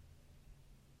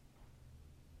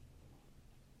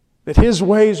that his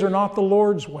ways are not the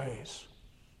Lord's ways.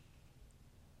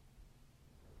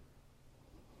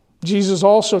 Jesus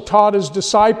also taught his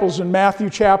disciples in Matthew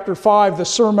chapter 5, the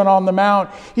Sermon on the Mount.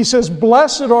 He says,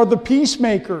 "Blessed are the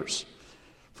peacemakers,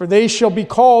 for they shall be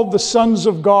called the sons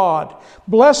of God.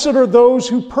 Blessed are those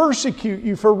who persecute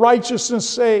you for righteousness'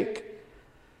 sake,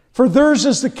 for theirs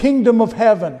is the kingdom of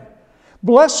heaven.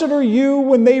 Blessed are you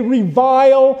when they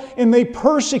revile and they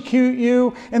persecute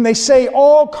you and they say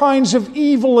all kinds of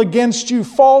evil against you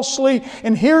falsely.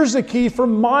 And here's the key, for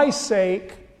my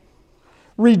sake.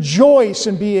 Rejoice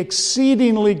and be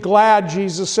exceedingly glad,"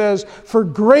 Jesus says, "for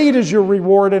great is your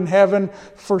reward in heaven,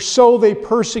 for so they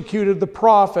persecuted the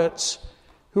prophets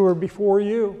who were before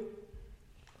you."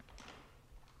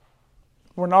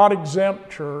 We're not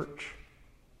exempt, church.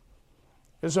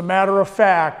 As a matter of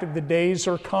fact, the days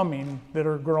are coming that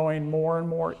are growing more and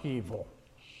more evil.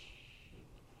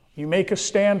 You make a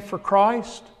stand for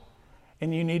Christ,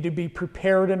 and you need to be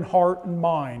prepared in heart and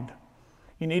mind.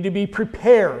 You need to be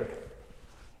prepared.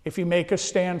 If you make a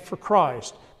stand for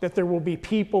Christ, that there will be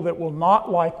people that will not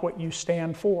like what you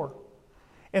stand for.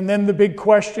 And then the big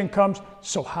question comes,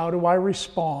 so how do I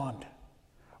respond?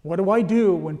 What do I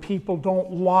do when people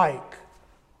don't like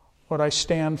what I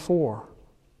stand for?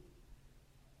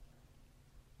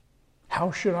 How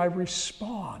should I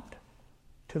respond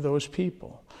to those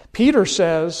people? Peter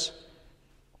says,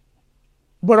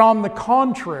 but on the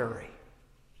contrary,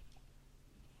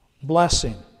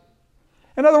 blessing.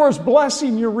 In other words,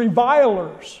 blessing your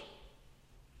revilers.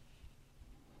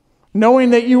 knowing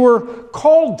that you were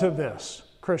called to this,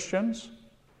 Christians,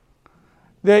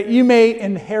 that you may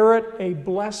inherit a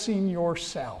blessing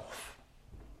yourself.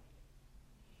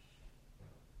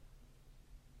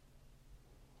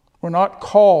 We're not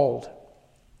called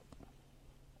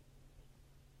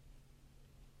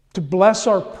to bless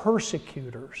our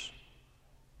persecutors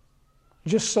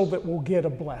just so that we'll get a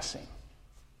blessing.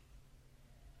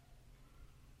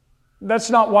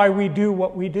 That's not why we do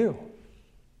what we do.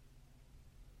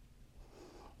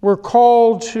 We're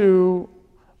called to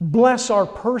bless our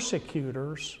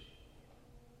persecutors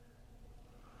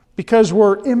because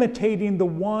we're imitating the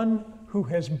one who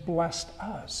has blessed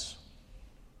us.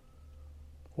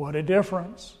 What a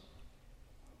difference.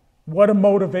 What a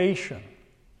motivation.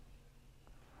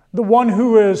 The one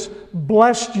who has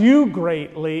blessed you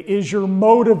greatly is your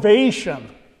motivation.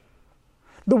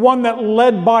 The one that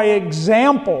led by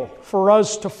example for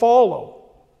us to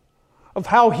follow of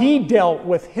how he dealt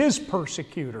with his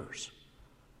persecutors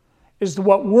is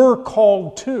what we're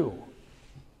called to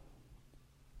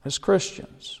as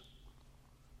Christians.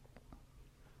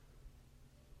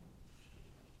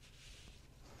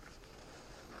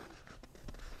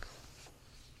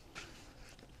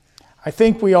 I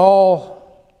think we all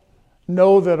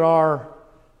know that our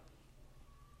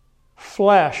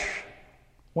flesh,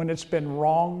 when it's been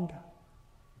wronged,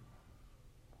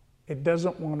 it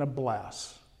doesn't want to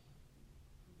bless.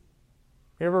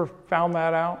 You ever found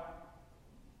that out?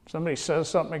 Somebody says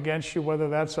something against you, whether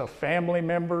that's a family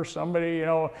member, somebody,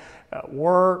 at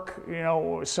work,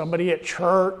 somebody at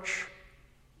church.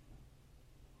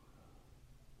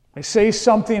 They say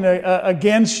something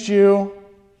against you,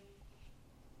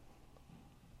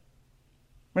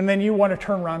 and then you want to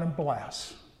turn around and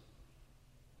bless.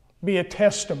 Be a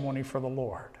testimony for the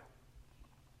Lord.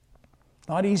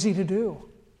 Not easy to do.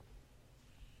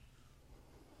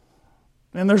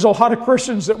 And there's a lot of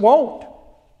Christians that won't.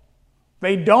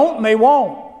 They don't and they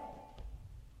won't.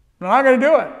 They're not going to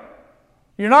do it.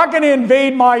 You're not going to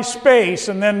invade my space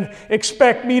and then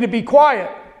expect me to be quiet.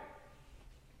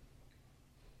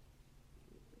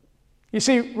 You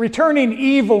see, returning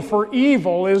evil for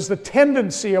evil is the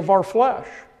tendency of our flesh.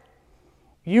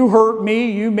 You hurt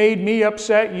me, you made me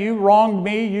upset, you wronged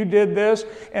me, you did this,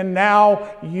 and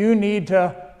now you need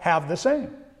to have the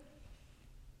same.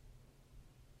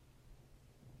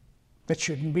 It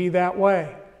shouldn't be that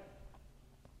way.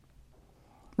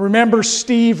 Remember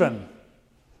Stephen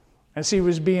as he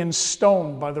was being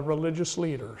stoned by the religious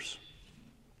leaders.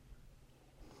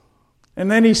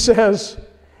 And then he says,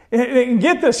 and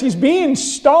get this, he's being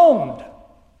stoned.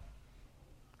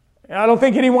 I don't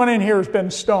think anyone in here has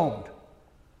been stoned.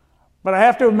 But I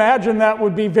have to imagine that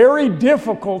would be very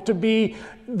difficult to be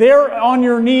there on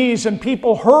your knees and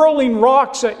people hurling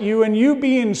rocks at you and you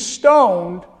being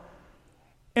stoned.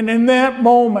 And in that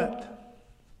moment,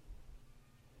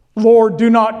 Lord, do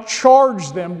not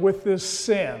charge them with this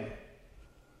sin.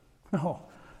 No,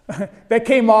 that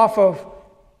came off of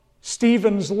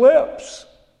Stephen's lips.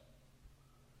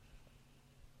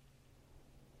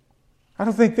 I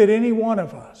don't think that any one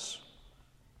of us,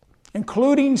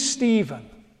 including Stephen,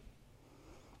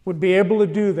 would be able to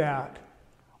do that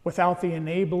without the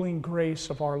enabling grace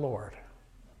of our Lord.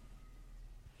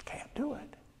 Can't do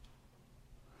it.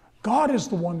 God is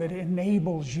the one that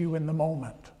enables you in the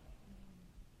moment.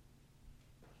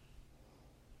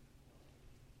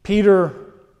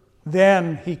 Peter,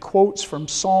 then, he quotes from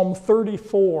Psalm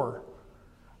 34,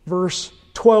 verse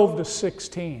 12 to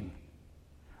 16.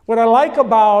 What I like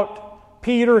about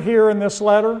Peter here in this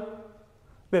letter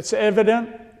that's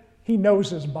evident, he knows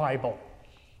his Bible.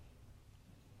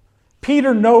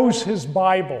 Peter knows his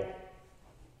Bible.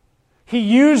 He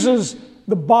uses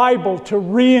the Bible to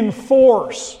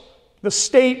reinforce the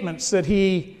statements that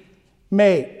he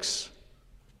makes.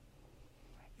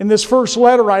 In this first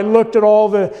letter, I looked at all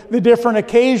the different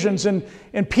occasions, and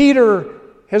Peter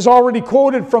has already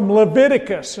quoted from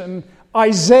Leviticus and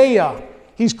Isaiah.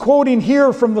 He's quoting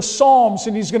here from the Psalms,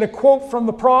 and he's going to quote from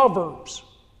the Proverbs.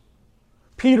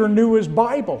 Peter knew his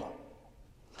Bible,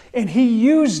 and he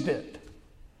used it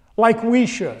like we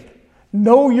should.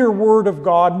 Know your Word of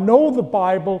God, know the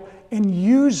Bible, and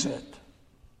use it.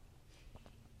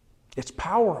 It's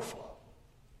powerful.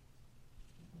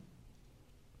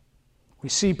 We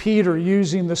see Peter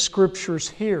using the Scriptures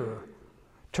here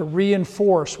to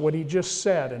reinforce what he just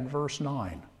said in verse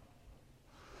 9.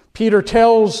 Peter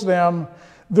tells them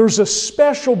there's a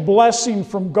special blessing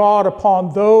from God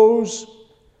upon those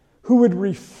who would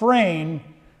refrain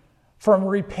from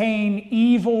repaying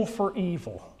evil for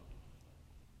evil.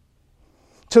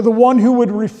 to the one who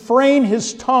would refrain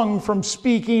his tongue from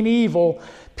speaking evil,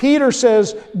 Peter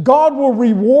says, God will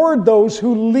reward those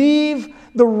who leave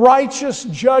the righteous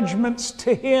judgments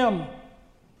to him.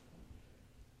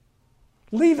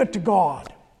 Leave it to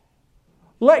God.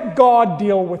 Let God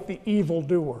deal with the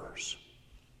evildoers.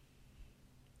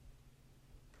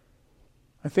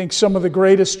 I think some of the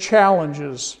greatest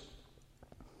challenges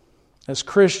as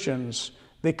Christians,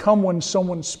 they come when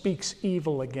someone speaks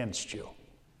evil against you.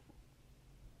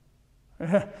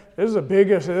 This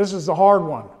is the hard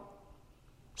one.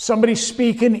 Somebody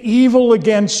speaking evil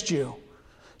against you.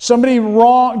 Somebody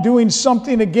wrong, doing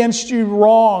something against you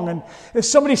wrong. And if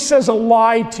somebody says a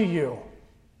lie to you,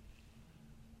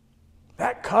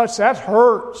 that cuts, that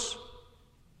hurts.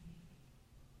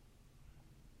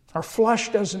 Our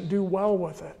flesh doesn't do well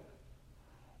with it.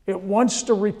 It wants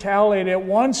to retaliate. It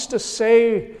wants to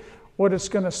say what it's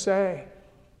going to say.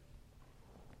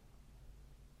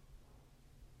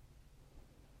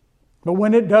 But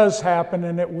when it does happen,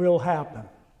 and it will happen,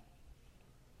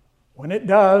 when it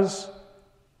does,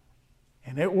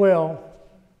 and it will,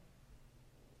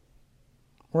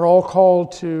 we're all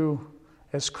called to,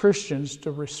 as Christians,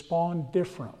 to respond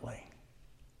differently.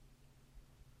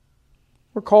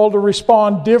 We're called to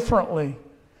respond differently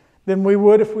than we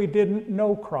would if we didn't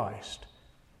know Christ.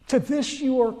 To this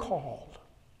you are called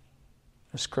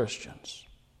as Christians.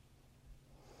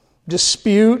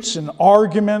 Disputes and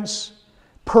arguments,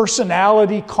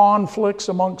 personality conflicts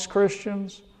amongst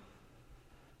Christians,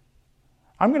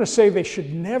 I'm going to say they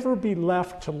should never be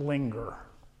left to linger.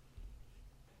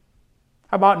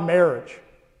 How about marriage?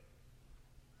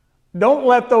 Don't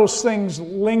let those things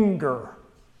linger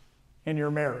in your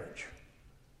marriage.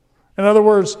 In other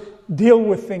words, deal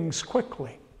with things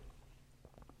quickly.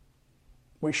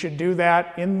 We should do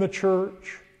that in the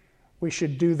church. We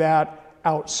should do that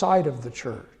outside of the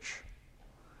church.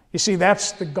 You see,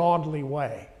 that's the godly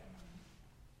way.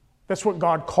 That's what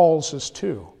God calls us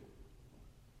to.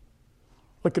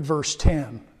 Look at verse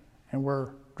 10, and we're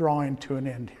drawing to an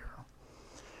end here.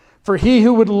 For he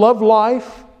who would love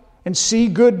life and see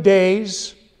good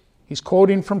days, he's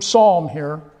quoting from Psalm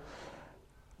here,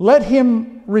 let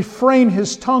him refrain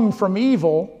his tongue from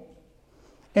evil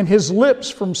and his lips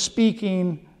from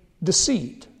speaking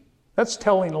deceit. That's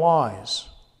telling lies.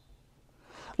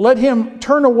 Let him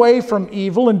turn away from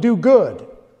evil and do good.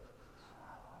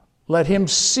 Let him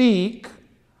seek,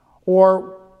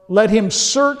 or let him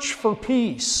search for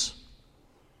peace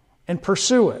and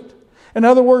pursue it. In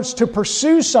other words, to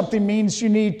pursue something means you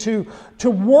need to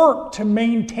work to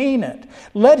maintain it.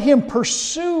 Let him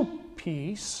pursue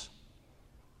peace.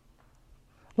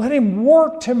 Let him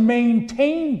work to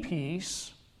maintain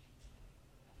peace.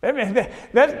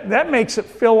 That makes it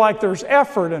feel like there's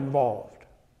effort involved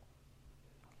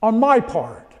on my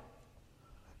part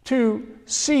to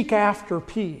seek after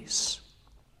peace,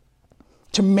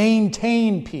 to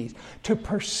maintain peace, to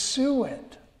pursue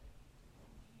it.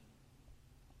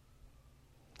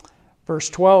 Verse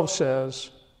 12 says,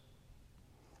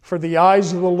 for the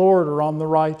eyes of the Lord are on the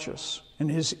righteous, and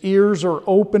his ears are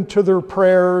open to their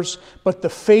prayers, but the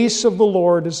face of the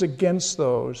Lord is against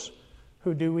those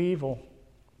who do evil.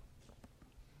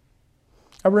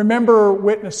 I remember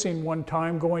witnessing one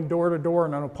time, going door to door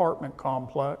in an apartment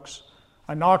complex.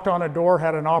 I knocked on a door,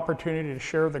 had an opportunity to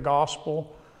share the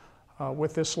gospel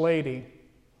with this lady.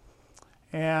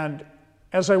 And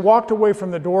as I walked away from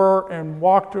the door and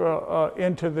walked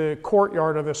into the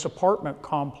courtyard of this apartment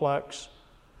complex,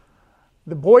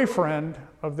 the boyfriend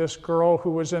of this girl, who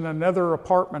was in another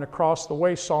apartment across the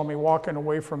way, saw me walking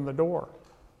away from the door.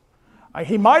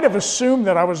 He might have assumed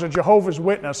that I was a Jehovah's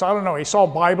Witness. I don't know. He saw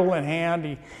Bible in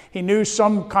hand. He knew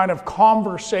some kind of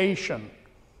conversation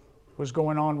was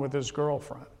going on with his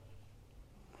girlfriend.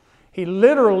 He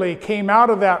literally came out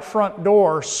of that front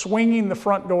door, swinging the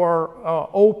front door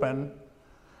open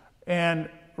and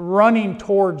running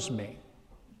towards me.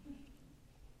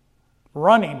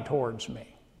 Running towards me.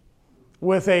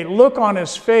 With a look on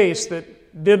his face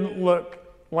that didn't look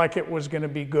like it was going to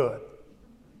be good.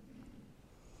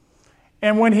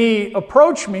 And when he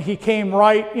approached me, he came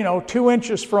right, 2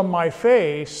 inches from my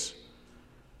face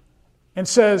and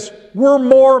says, "We're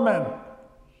Mormon."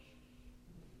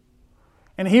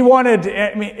 And he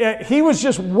he was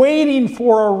just waiting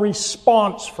for a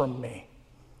response from me.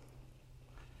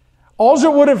 All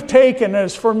it would have taken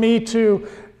is for me to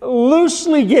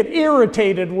loosely get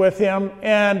irritated with him,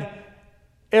 and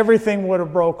everything would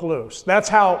have broke loose. That's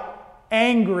how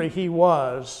angry he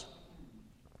was,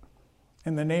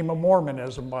 in the name of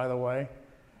Mormonism, by the way,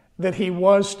 that he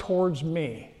was towards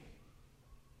me,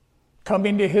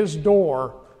 coming to his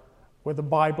door with a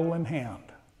Bible in hand.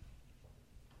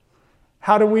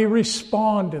 How do we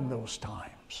respond in those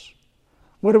times?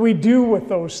 What do we do with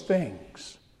those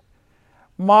things?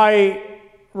 My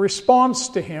response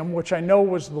to him, which I know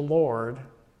was the Lord,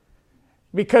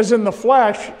 because in the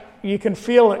flesh, you can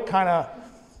feel it kind of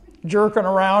jerking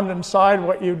around inside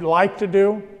what you'd like to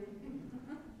do.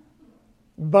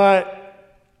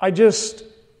 But I just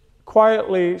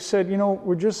quietly said,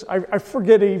 I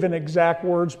forget even exact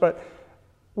words, but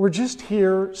we're just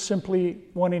here simply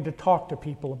wanting to talk to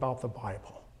people about the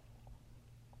Bible.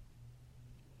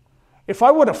 If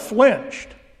I would have flinched,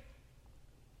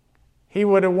 he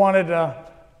would have wanted to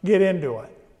get into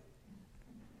it.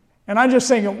 And I'm just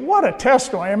thinking, what a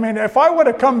testimony. I mean, if I would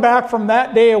have come back from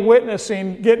that day of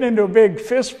witnessing, getting into a big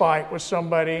fist fight with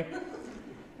somebody,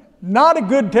 not a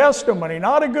good testimony,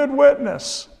 not a good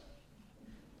witness.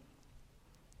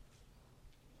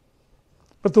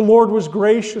 But the Lord was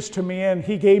gracious to me, and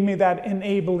He gave me that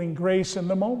enabling grace in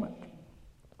the moment.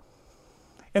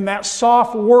 And that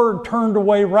soft word turned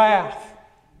away wrath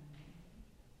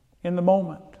in the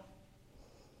moment.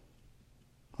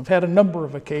 I've had a number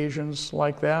of occasions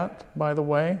like that, by the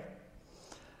way.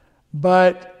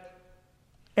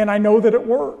 And I know that it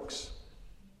works.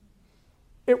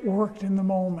 It worked in the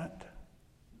moment.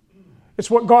 It's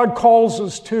what God calls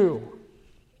us to.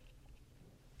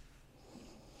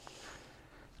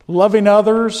 Loving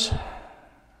others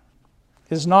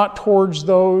is not towards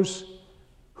those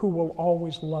who will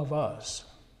always love us.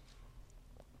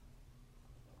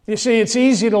 You see, it's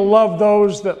easy to love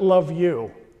those that love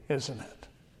you, isn't it?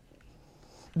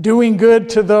 Doing good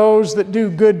to those that do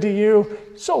good to you,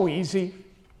 so easy.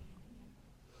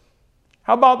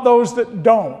 How about those that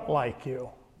don't like you?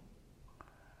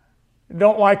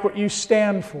 Don't like what you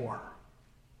stand for?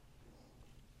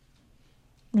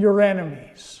 Your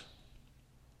enemies.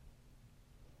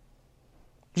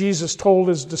 Jesus told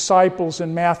His disciples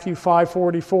in Matthew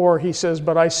 5:44, He says,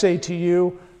 "But I say to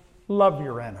you, love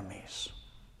your enemies."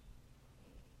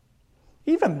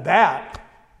 Even that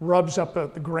rubs up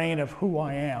at the grain of who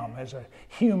I am as a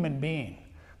human being.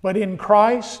 But in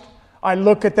Christ, I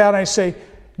look at that and I say,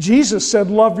 Jesus said,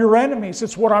 love your enemies.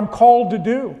 It's what I'm called to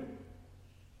do.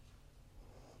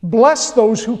 Bless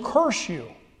those who curse you.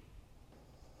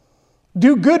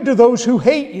 Do good to those who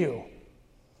hate you.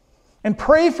 And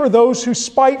pray for those who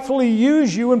spitefully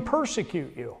use you and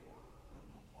persecute you.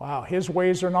 Wow, His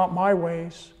ways are not my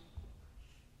ways.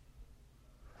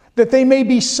 That they may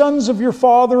be sons of your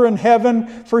Father in heaven,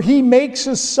 for He makes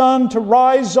His sun to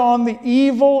rise on the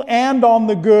evil and on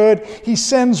the good. He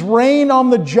sends rain on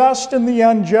the just and the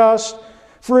unjust.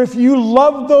 For if you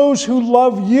love those who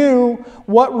love you,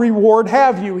 what reward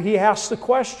have you? He asks the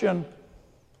question.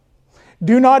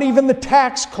 Do not even the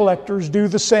tax collectors do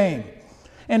the same?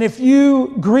 And if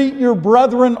you greet your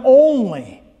brethren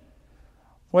only,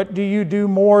 what do you do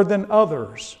more than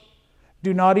others?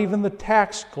 Do not even the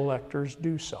tax collectors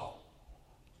do so?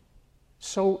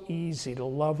 So easy to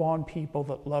love on people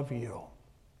that love you.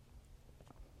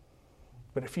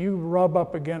 But if you rub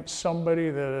up against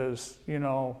somebody that is,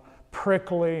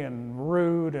 prickly and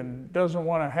rude and doesn't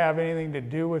want to have anything to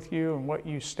do with you and what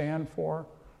you stand for,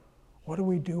 what do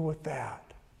we do with that?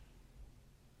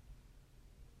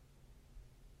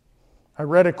 I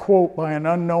read a quote by an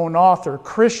unknown author.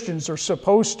 Christians are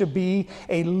supposed to be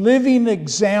a living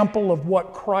example of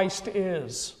what Christ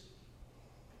is.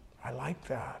 I like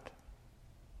that.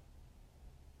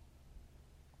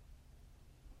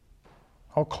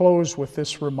 I'll close with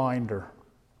this reminder.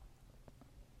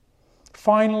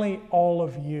 Finally, all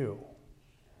of you,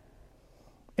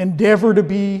 endeavor to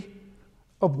be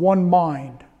of one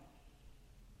mind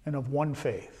and of one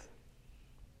faith.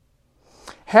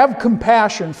 Have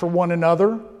compassion for one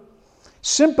another.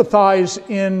 Sympathize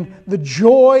in the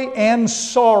joy and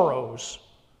sorrows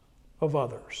of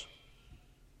others.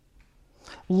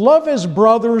 Love as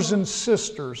brothers and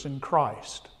sisters in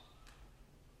Christ.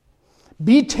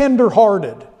 Be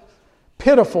tender-hearted,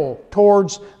 pitiful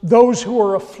towards those who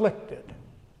are afflicted.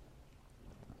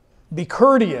 Be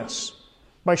courteous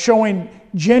by showing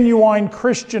genuine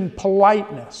Christian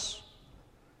politeness.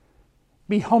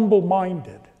 Be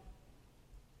humble-minded.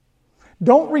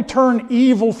 Don't return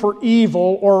evil for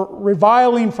evil or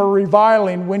reviling for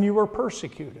reviling when you are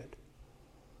persecuted.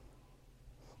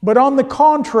 But on the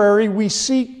contrary, we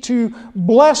seek to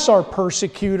bless our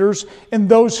persecutors and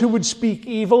those who would speak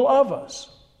evil of us.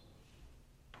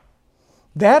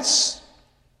 That's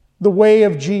the way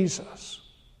of Jesus.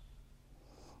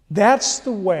 That's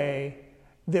the way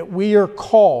that we are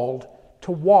called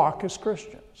to walk as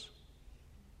Christians.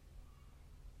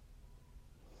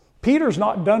 Peter's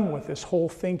not done with this whole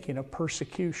thinking of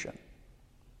persecution.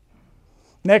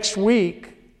 Next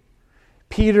week,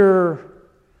 Peter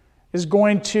is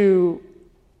going to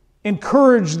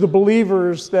encourage the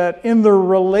believers that in their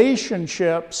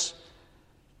relationships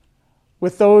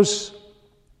with those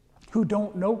who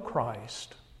don't know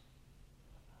Christ,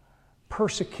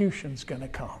 persecution's going to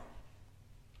come.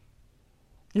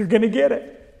 You're going to get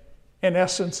it, in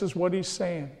essence, is what he's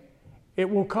saying. It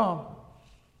will come.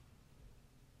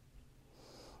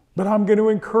 But I'm going to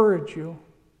encourage you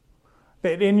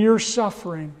that in your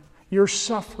suffering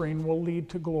will lead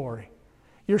to glory.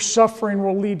 Your suffering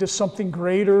will lead to something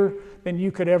greater than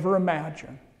you could ever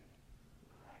imagine.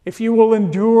 If you will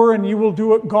endure and you will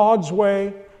do it God's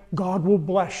way, God will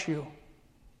bless you.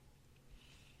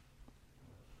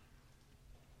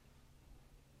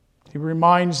 He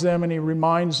reminds them and he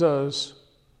reminds us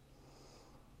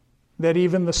that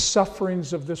even the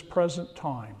sufferings of this present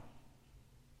time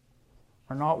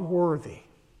are not worthy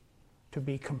to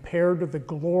be compared to the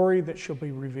glory that shall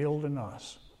be revealed in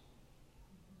us.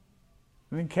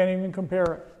 And you can't even compare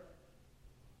it.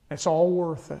 It's all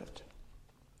worth it.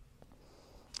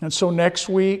 And so next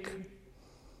week's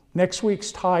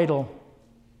title,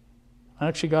 I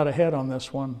actually got ahead on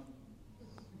this one,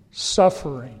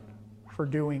 Suffering for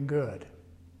Doing Good.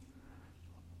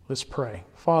 Let's pray.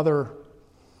 Father,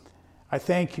 I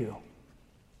thank you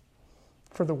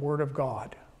for the Word of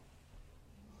God.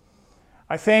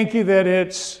 I thank you that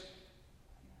it's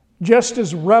just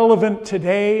as relevant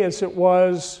today as it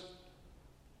was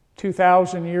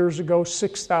 2,000 years ago,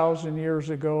 6,000 years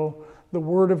ago. The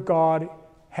Word of God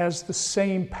has the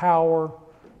same power,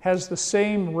 has the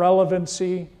same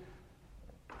relevancy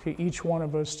to each one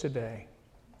of us today.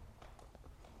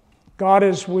 God,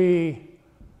 as we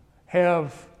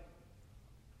have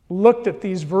looked at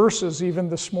these verses even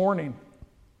this morning,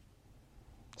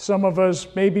 some of us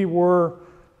maybe were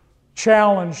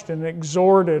challenged and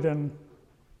exhorted, and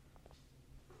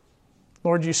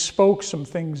Lord, you spoke some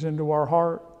things into our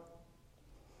heart.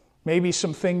 Maybe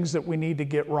some things that we need to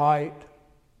get right.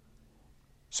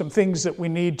 Some things that we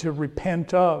need to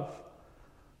repent of.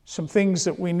 Some things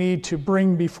that we need to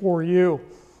bring before you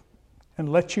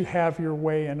and let you have your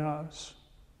way in us.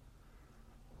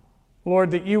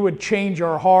 Lord, that you would change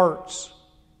our hearts.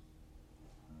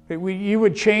 That you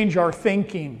would change our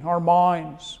thinking, our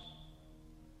minds.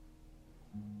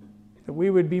 That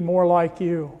we would be more like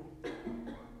you.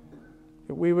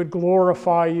 That we would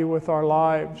glorify you with our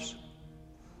lives.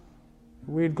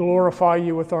 That we'd glorify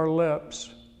you with our lips.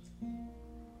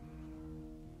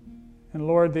 And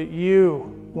Lord, that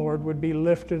you, Lord, would be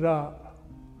lifted up.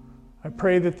 I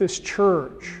pray that this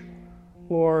church,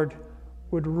 Lord,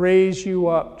 would raise you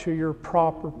up to your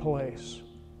proper place.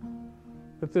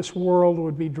 That this world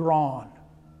would be drawn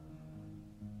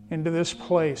into this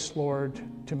place, Lord,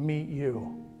 to meet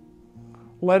you.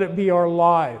 Let it be our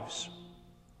lives,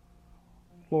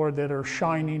 Lord, that are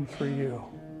shining for you.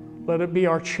 Let it be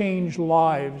our changed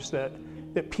lives that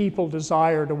people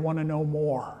desire to want to know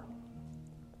more.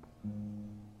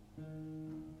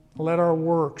 Let our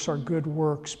works, our good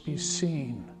works, be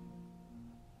seen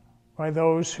by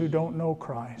those who don't know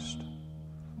Christ,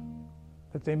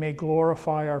 that they may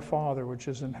glorify our Father which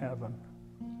is in heaven.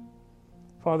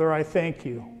 Father, I thank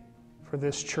you for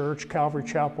this church, Calvary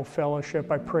Chapel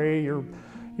Fellowship. I pray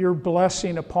your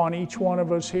blessing upon each one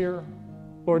of us here.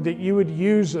 Lord, that you would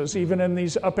use us even in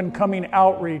these up and coming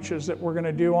outreaches that we're going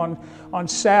to do on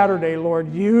Saturday.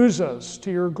 Lord, use us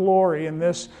to your glory in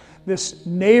this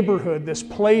neighborhood, this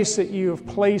place that you have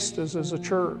placed us as a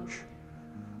church.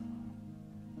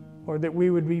 Lord, that we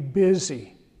would be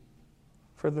busy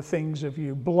for the things of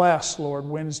you. Bless, Lord,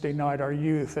 Wednesday night, our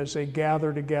youth as they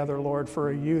gather together, Lord,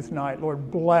 for a youth night. Lord,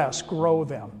 bless, grow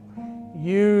them.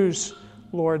 Use,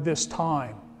 Lord, this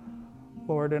time,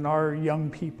 Lord, in our young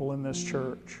people in this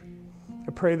church.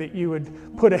 I pray that you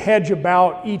would put a hedge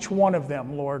about each one of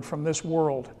them, Lord, from this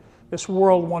world. This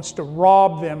world wants to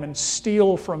rob them and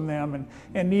steal from them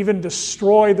and even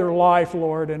destroy their life,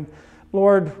 Lord. And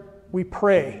Lord, we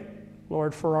pray,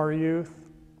 Lord, for our youth.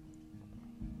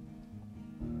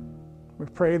 We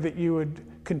pray that you would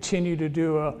continue to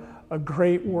do a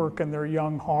great work in their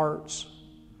young hearts.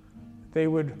 They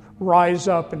would rise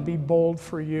up and be bold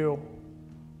for you,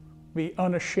 be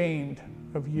unashamed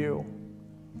of you.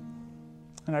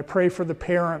 And I pray for the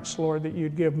parents, Lord, that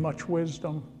you'd give much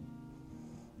wisdom.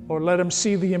 Lord, let them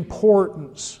see the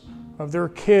importance of their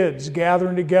kids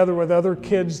gathering together with other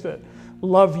kids that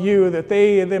love you, that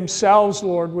they themselves,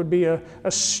 Lord, would be a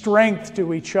strength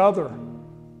to each other.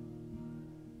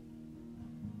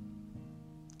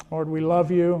 Lord, we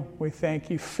love you. We thank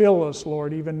you. Fill us,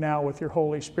 Lord, even now with your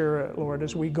Holy Spirit, Lord,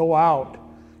 as we go out.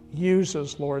 Use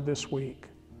us, Lord, this week.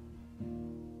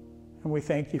 And we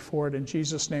thank you for it. In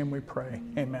Jesus' name we pray.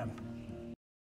 Amen.